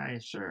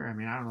 sure. I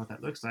mean, I don't know what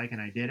that looks like,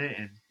 and I did it,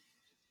 and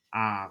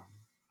um,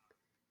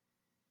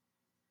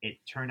 it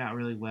turned out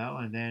really well.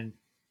 And then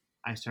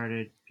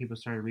people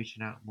started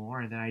reaching out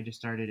more, and then I just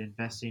started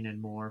investing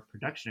in more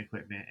production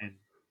equipment and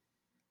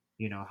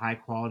high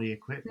quality Yeah.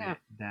 equipment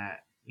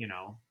that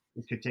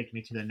it could take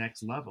me to the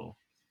next level.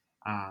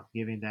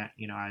 Given that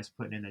I was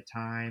putting in the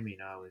time,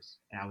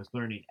 I was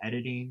learning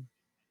editing,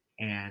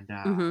 and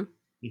Mm-hmm.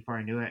 before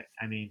I knew it,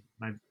 I mean,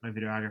 my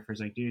videographer's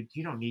like, dude,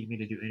 you don't need me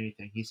to do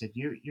anything. He said,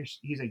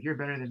 he's like, you're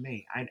better than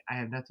me. I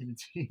have nothing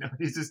to do.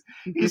 He's just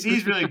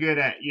he's really good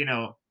at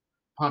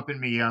pumping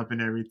me up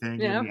and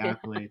everything, giving Yeah. me Okay.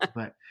 accolades.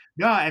 But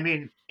no, I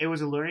mean, it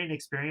was a learning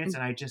experience,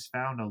 and I just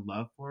found a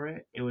love for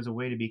it. It was a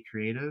way to be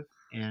creative,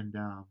 and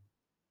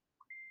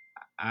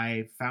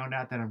I found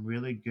out that I'm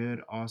really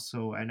good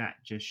also at not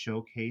just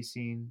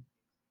showcasing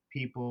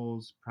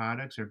people's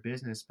products or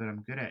business, but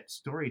I'm good at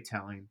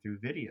storytelling through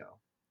video.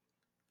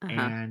 Uh-huh.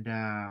 And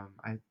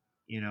I've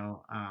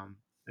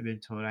been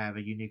told I have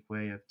a unique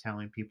way of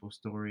telling people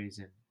stories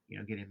and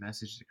getting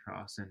messages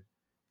across. And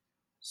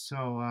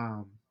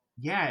so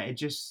yeah, it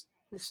just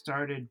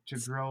started to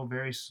grow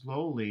very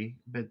slowly,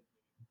 but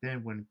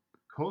then when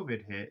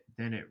COVID hit,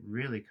 then it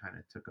really kind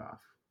of took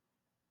off.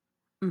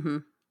 Mm-hmm.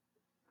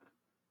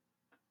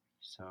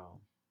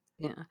 So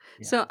Yeah.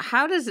 yeah, So,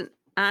 how does an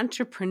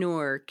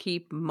entrepreneur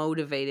keep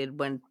motivated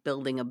when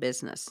building a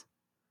business?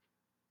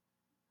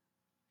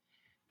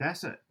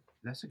 that's a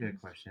that's a good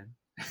question.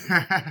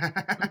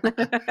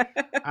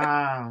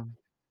 um,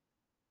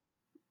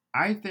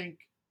 I think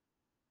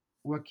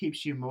what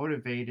keeps you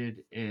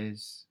motivated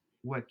is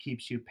what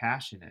keeps you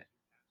passionate.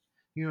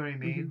 You know what I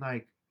mean? Mm-hmm.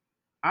 Like,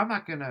 I'm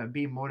not gonna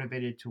be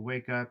motivated to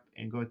wake up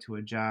and go to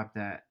a job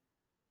that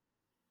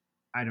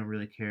I don't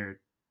really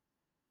care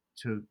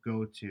to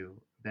go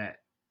to,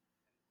 that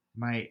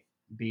might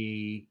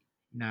be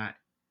not,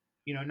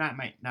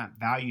 might not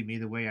value me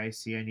the way I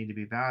see I need to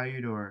be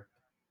valued, or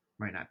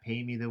might not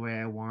pay me the way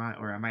I want,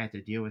 or I might have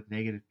to deal with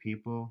negative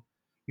people.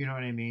 You know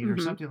what I mean? Or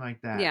Mm-hmm. something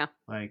like that. Yeah.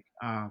 Like,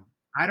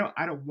 I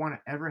don't want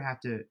to ever have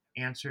to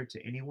answer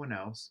to anyone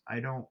else. I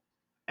don't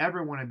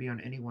ever want to be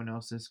on anyone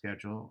else's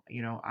schedule.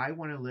 I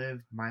want to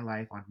live my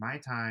life on my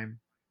time,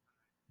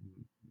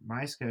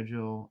 my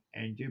schedule,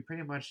 and do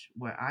pretty much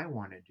what I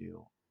want to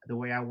do, the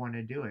way I want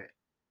to do it,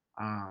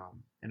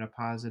 in a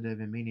positive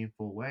and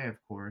meaningful way, of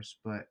course.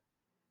 But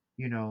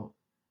you know,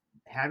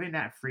 having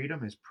that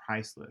freedom is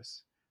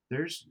priceless.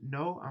 There's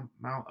no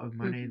amount of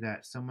money Mm-hmm.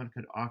 that someone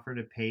could offer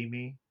to pay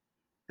me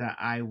that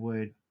I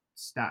would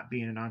stop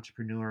being an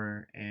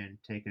entrepreneur and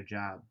take a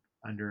job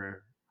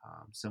under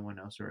someone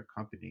else or a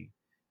company.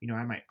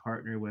 I might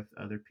partner with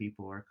other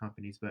people or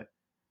companies, but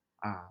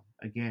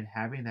again,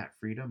 having that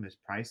freedom is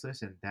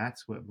priceless, and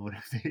that's what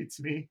motivates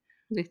me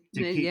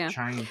to keep Yeah.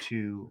 trying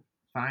to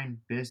find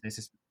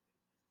business.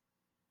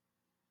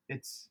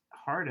 It's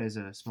hard as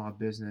a small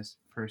business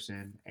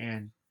person,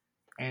 and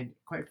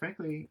quite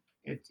frankly,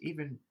 it's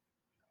even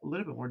a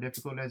little bit more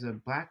difficult as a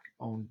black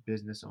owned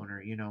business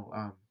owner.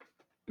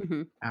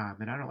 Mm-hmm.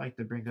 And I don't like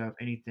to bring up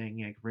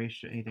anything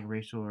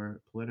racial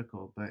or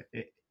political, but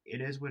it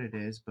is what it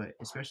is. But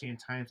especially in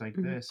times like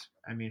Mm-hmm. this,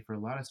 I mean, for a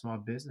lot of small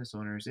business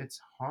owners, it's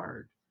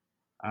hard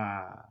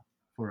uh,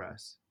 for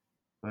us.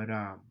 But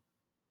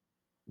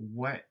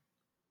what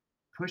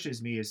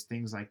pushes me is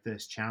things like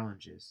this,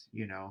 challenges.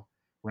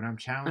 When I'm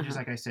challenges, Uh-huh.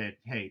 like I said,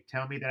 hey,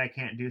 tell me that I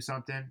can't do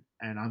something,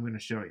 and I'm going to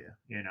show you.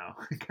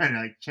 Kind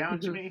of like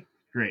challenge Mm-hmm. me.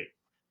 Great,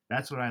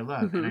 that's what I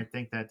love, and Mm-hmm. I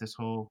think that this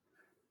whole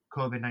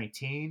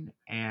COVID-19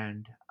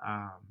 and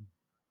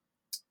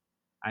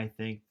I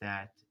think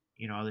that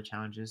all the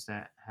challenges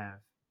that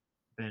have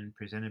been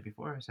presented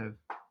before us have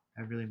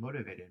really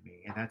motivated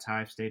me, and that's how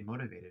I've stayed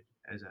motivated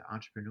as an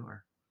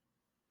entrepreneur.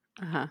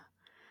 Uh-huh.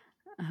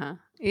 Uh-huh.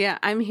 Yeah,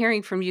 I'm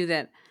hearing from you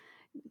that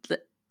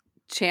the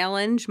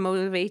challenge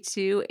motivates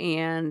you,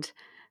 and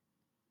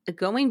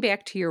going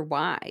back to your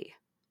why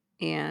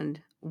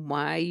and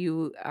why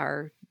you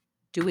are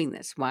doing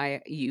this,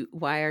 why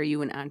are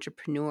you an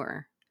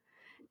entrepreneur,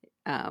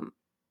 um,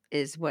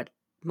 is what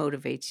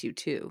motivates you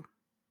too.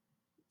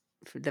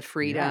 For the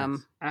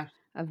freedom Yes.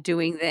 of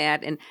doing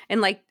that, and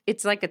like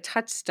it's like a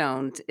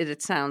touchstone.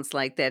 It sounds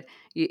like that.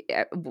 You,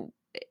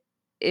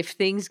 if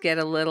things get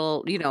a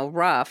little,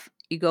 rough,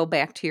 you go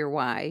back to your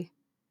why.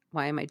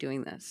 Why am I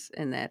doing this?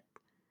 And that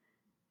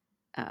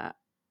uh,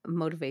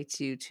 motivates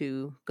you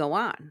to go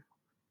on.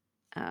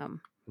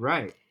 Um,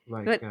 Right.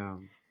 Like, but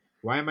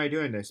why am I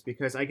doing this?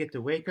 Because I get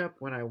to wake up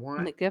when I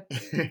want. like, yep.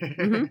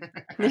 Hmm.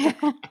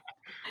 Yeah.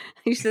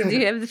 You said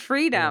you have the Yeah.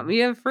 freedom.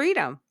 You have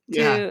freedom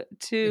Yeah.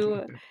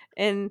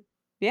 and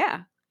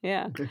yeah,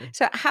 yeah.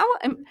 So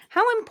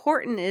how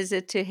important is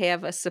it to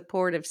have a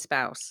supportive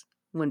spouse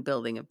when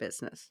building a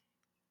business?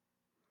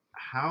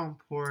 How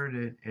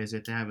important is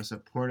it to have a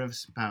supportive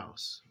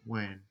spouse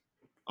when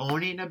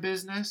owning a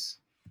business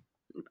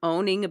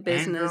Owning a and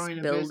business, growing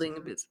a business? building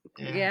a business.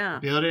 Yeah, Yeah.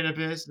 building a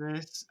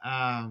business.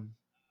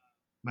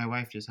 My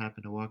wife just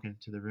happened to walk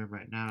into the room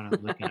right now, and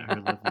I'm looking at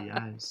her lovely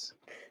eyes.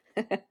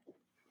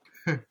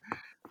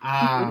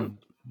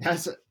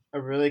 That's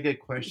a really good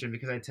question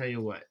because I tell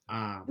you what,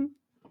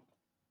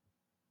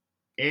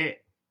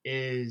 it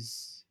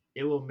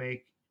it will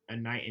make a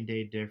night and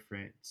day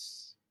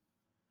difference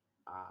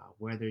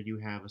whether you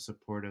have a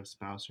supportive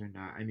spouse or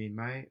not. I mean,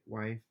 my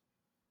wife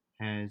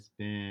has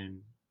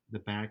been the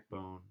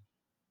backbone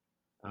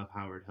of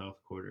Howard Health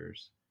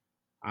Quarters.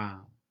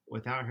 Um,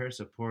 Without her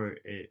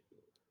support,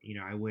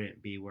 I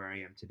wouldn't be where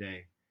I am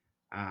today.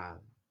 Um,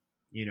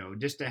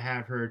 just to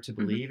have her to Mhm.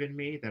 believe in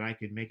me that I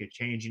could make a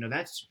change,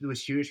 that's it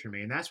was huge for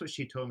me. And that's what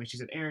she told me. She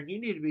said, Aaron, you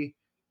need to be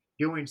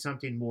doing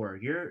something more.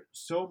 You're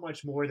so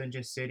much more than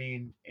just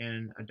sitting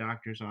in a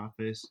doctor's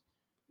office,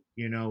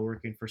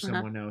 working for Uh-huh.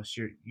 someone else.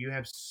 You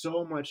have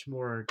so much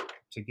more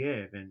to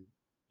give. And,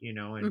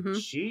 and Mhm.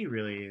 she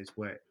really is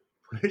what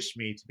pushed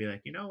me to be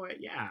like, you know what?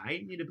 Yeah, I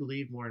need to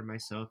believe more in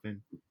myself.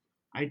 And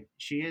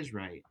she is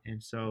right.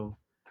 And so,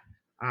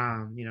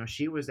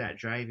 she was that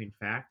driving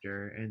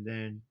factor. And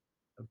then,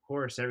 of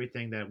course,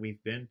 everything that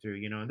we've been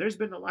through, and there's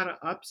been a lot of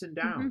ups and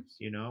Mhm. downs,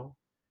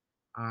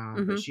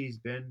 but Mhm. she's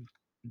been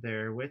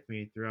there with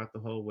me throughout the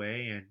whole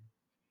way and,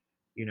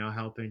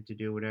 helping to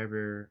do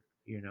whatever,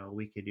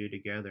 we could do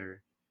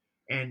together.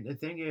 And the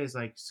thing is,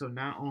 like, so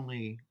not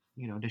only,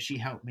 does she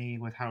help me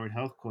with Howard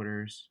Health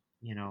Quarters,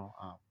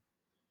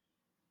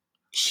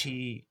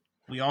 she,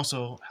 we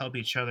also help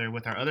each other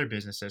with our other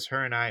businesses.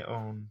 Her and I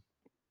own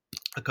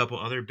a couple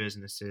other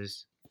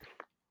businesses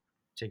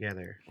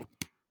together.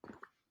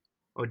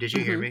 Oh, did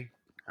you hear Mhm. me?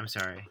 I'm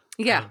sorry.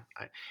 Yeah.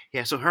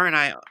 Yeah. So her and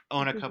I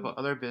own a couple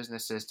other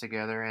businesses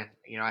together, and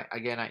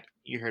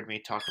you heard me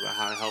talk about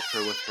how I helped her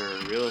with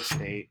her real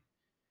estate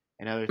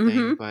and other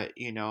things, Mhm. but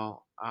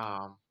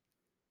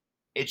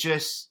it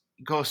just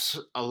goes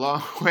a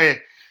long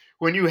way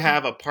when you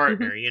have a Mhm.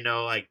 partner.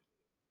 Like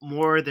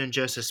more than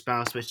just a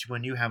spouse, but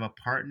when you have a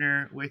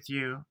partner with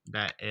you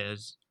that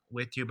is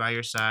with you by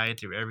your side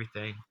through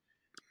everything.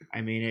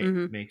 I mean, it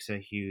Mhm. makes a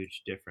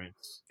huge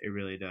difference. It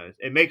really does.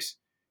 It makes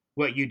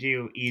what you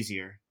do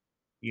easier.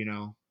 You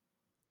know,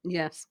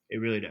 Yes. it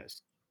really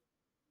does.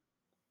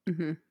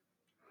 Mhm.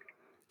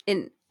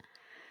 And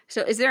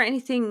so is there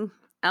anything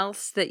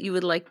else that you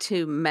would like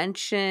to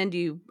mention? Do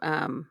you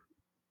want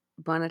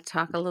to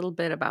talk a little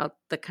bit about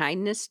the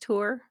kindness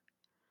tour?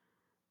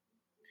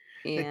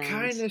 The And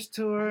kindness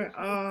tour.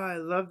 Oh, I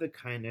love the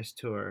kindness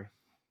tour.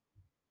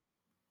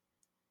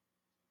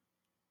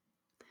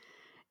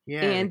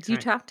 Yeah, the and you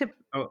kind. talked to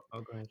Go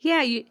ahead.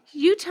 yeah, you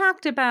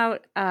talked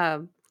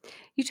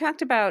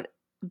about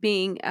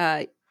being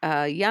a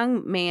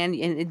young man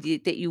and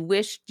that you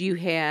wished you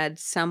had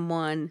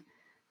someone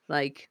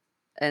like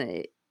uh,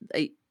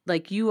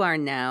 like you are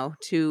now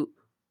to,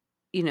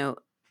 you know,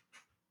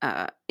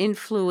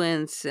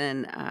 influence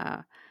and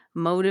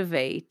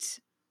motivate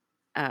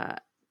uh,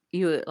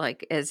 you,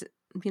 like as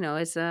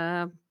as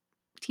a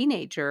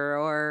teenager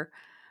or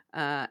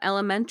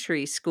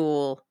elementary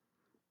school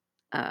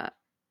uh,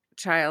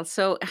 child.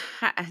 So,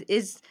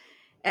 is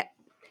uh,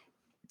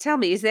 tell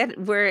me, is that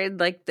where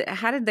like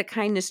how did the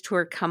kindness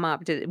tour come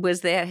up? Did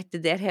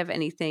that have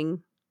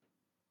anything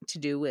to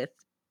do with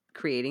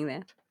creating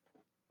that?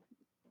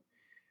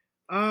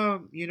 A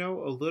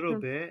little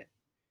bit.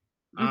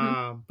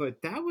 Mm-hmm.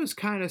 But that was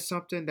kind of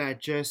something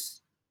that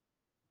just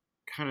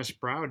kind of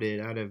sprouted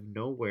out of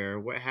nowhere.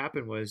 What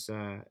happened was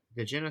the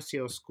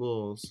Geneseo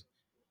schools,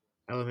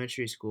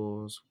 elementary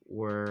schools,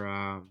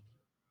 were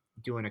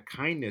doing a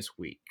kindness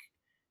week,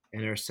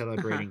 and they're Uh huh.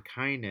 celebrating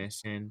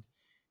kindness. And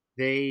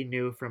they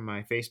knew from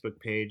my Facebook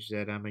page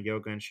that I'm a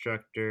yoga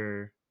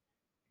instructor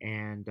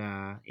and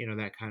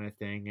that kind of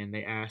thing. And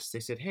they asked,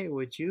 they said, "Hey,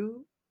 would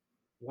you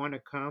want to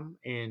come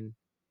and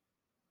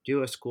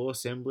do a school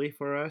assembly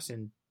for us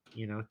and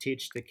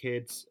teach the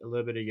kids a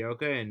little bit of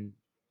yoga and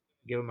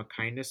give them a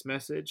kindness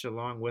message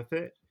along with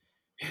it?"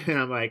 And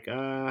I'm like,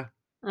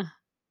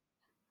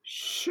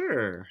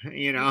 sure, like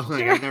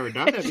Sure. I've never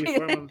done that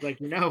before. I was like,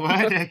 you know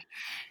what? Yeah,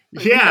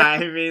 Yeah.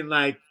 I mean,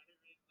 like,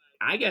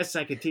 I guess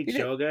I could You teach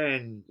know, yoga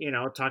and,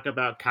 talk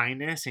about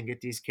kindness and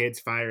get these kids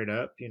fired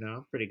up,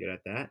 pretty good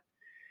at that.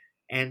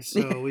 And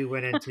so we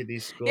went into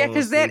these yeah,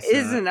 because schools,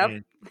 Lisa,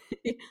 and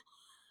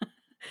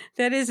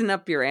that isn't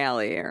up your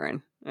alley,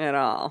 Aaron, at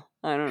all.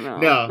 I don't know.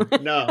 no,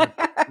 no,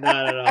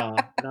 not at all,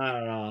 not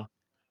at all,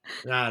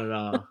 not at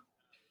all.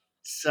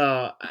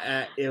 So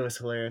it was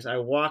hilarious. I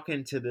walk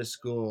into the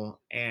school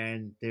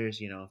and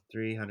there's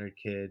 300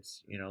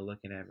 kids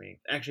looking at me.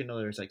 Actually, no,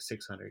 there's like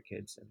 600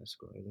 kids in the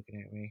school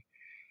looking at me,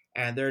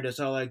 and they're just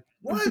all like,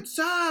 "What's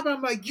up?"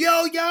 I'm like,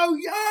 "Yo, yo,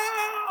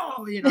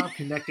 yo!"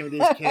 Connecting with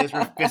these kids.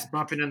 We're fist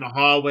bumping in the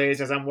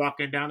hallways as I'm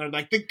walking down. They're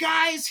like, "The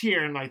guy's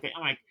here!" And like,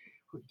 I'm like,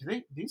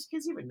 These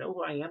kids even know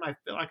who I am?" I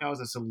feel like I was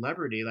a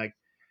celebrity. Like,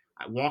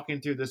 walking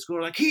through the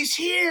school, like, "He's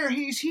here!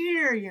 He's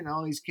here!"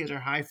 These kids are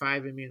high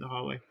fiving me in the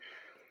hallway.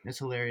 It's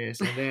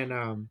hilarious. And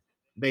then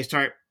they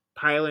start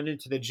piling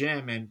into the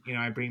gym, and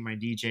I bring my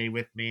DJ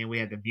with me, and we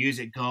had the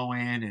music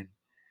going,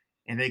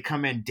 and they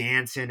come in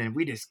dancing, and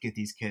we just get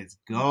these kids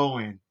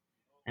going,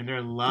 and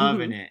they're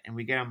loving Hmm. it, and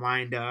we get them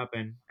lined up,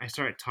 and I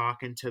start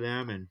talking to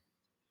them,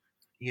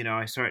 and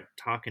I start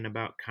talking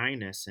about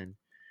kindness and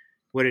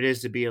what it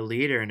is to be a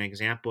leader, an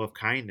example of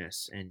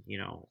kindness, and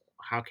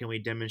how can we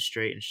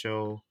demonstrate and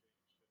show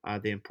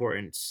the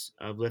importance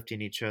of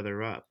lifting each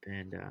other up,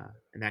 and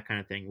that kind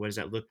of thing. What does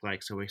that look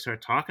like? So we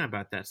started talking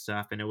about that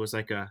stuff, and it was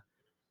like a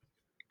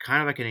kind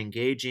of like an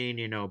engaging,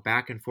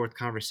 back and forth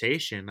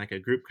conversation, like a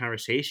group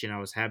conversation I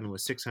was having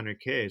with 600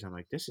 kids. I'm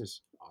like, this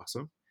is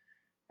awesome.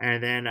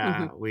 And then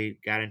Hmm. we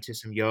got into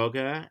some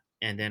yoga,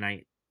 and then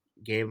I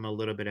gave them a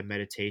little bit of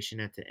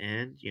meditation at the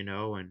end,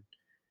 and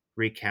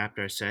recapped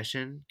our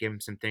session, give them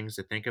some things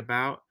to think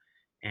about.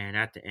 And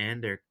at the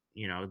end, they're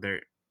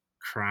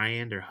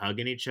crying, they're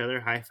hugging each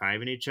other, high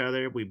fiving each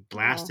other. We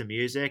blast Oh. the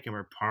music and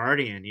we're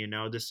partying,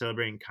 just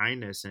celebrating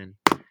kindness. And,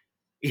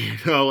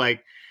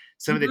 like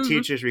some of the Hmm.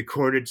 teachers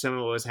recorded some of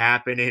what was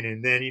happening.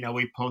 And then,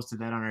 we posted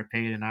that on our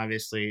page. And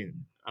obviously,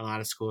 a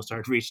lot of schools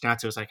started reaching out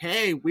to us like,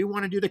 "Hey, we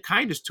want to do the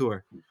kindness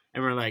tour."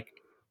 And we're like,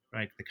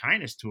 "The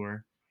kindness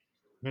tour?"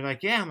 They're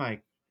like, "Yeah." I'm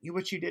like,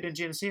 "What you did in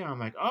Geneseo?" I'm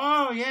like,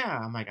 "Oh yeah."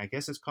 I'm like, "I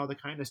guess it's called the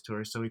Kindness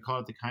Tour." So we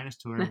called it the Kindness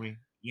Tour, and we,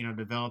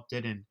 developed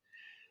it and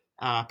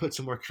put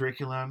some more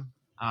curriculum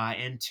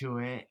into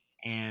it,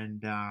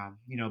 and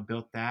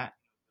built that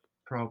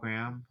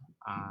program.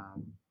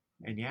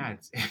 And yeah,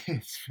 it's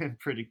it's been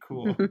pretty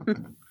cool.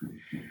 The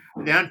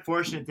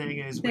unfortunate thing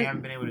is we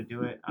haven't been able to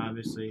do it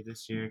obviously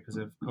this year because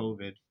of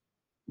COVID.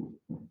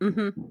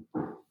 Hmm.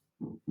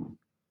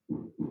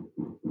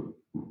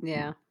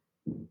 Yeah,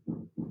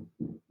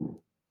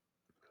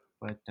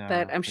 but I'm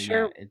But yeah,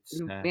 sure. it's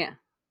Yeah,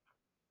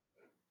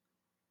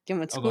 and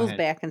when oh, go school's ahead.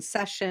 back in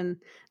session,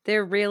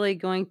 they're really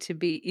going to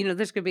be.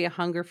 There's going to be a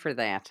hunger for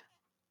that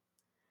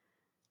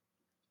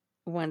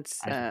once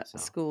I think so.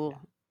 Yeah.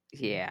 school.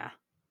 Yeah,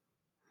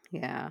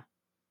 yeah.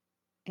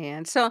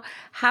 And so,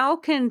 how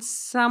can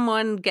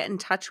someone get in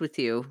touch with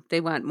you?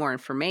 They want more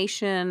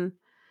information.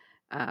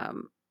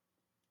 Um,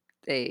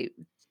 they,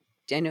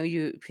 I know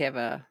you have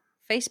a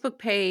Facebook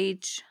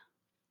page,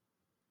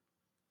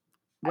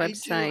 I do, I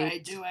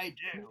website. do, I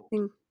do.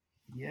 Anything?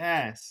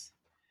 Yes.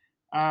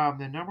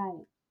 The number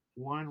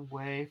one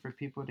way for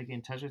people to get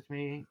in touch with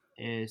me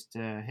is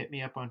to hit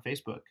me up on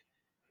Facebook.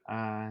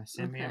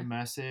 Send me a Okay.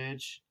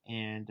 message,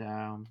 and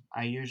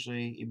I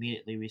usually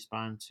immediately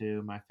respond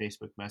to my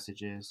Facebook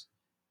messages.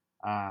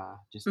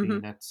 Just being Hmm.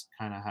 that's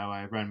kind of how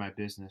I run my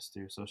business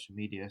through social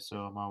media,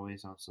 so I'm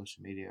always on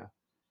social media.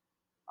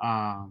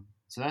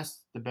 So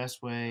that's the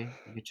best way.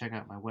 You can check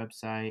out my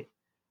website,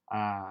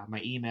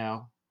 my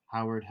email,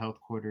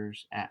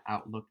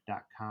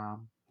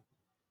 howardhealthquarters@outlook.com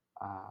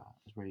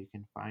is where you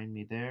can find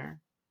me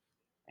there.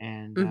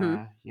 And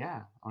Hmm.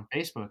 yeah, on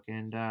Facebook.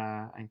 And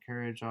I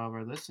encourage all of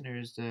our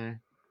listeners to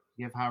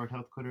give Howard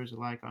Health Quarters a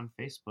like on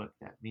Facebook.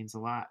 That means a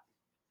lot.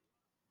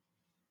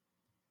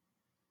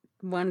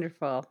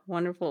 Wonderful,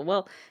 wonderful.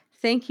 Well,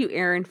 thank you,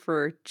 Erin,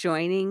 for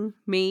joining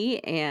me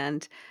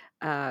and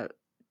uh,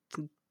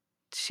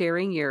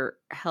 sharing your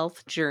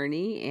health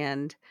journey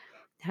and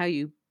how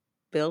you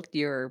built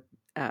your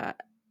uh,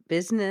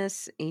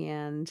 business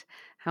and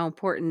how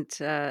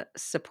important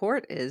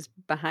support is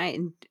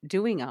behind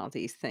doing all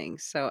these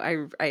things. So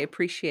I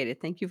appreciate it.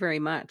 Thank you very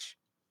much.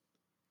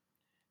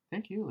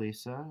 Thank you,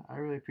 Lisa. I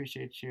really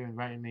appreciate you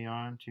inviting me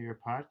on to your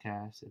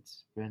podcast.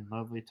 It's been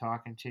lovely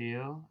talking to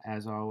you,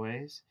 as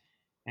always.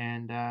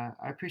 And I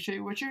appreciate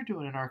what you're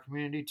doing in our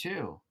community,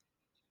 too,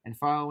 and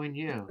following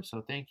you.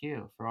 So thank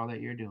you for all that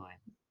you're doing.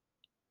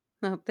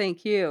 Well,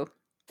 thank you.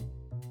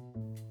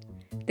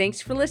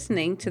 Thanks for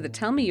listening to the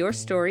Tell Me Your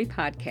Story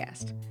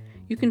podcast.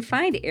 You can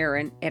find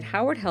Aaron at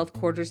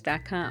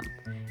howardhealthquarters.com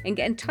and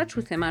get in touch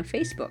with him on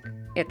Facebook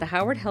at the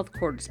Howard Health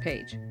Quarters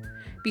page.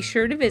 Be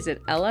sure to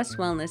visit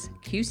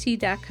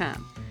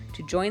lswellnessqc.com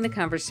to join the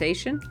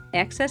conversation,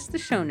 access the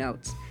show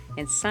notes,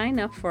 and sign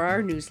up for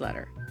our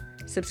newsletter.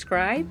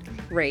 Subscribe,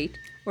 rate,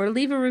 or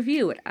leave a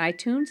review at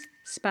iTunes,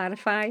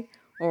 Spotify,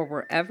 or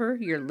wherever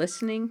you're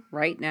listening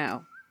right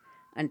now.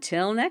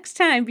 Until next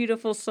time,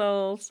 beautiful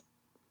souls.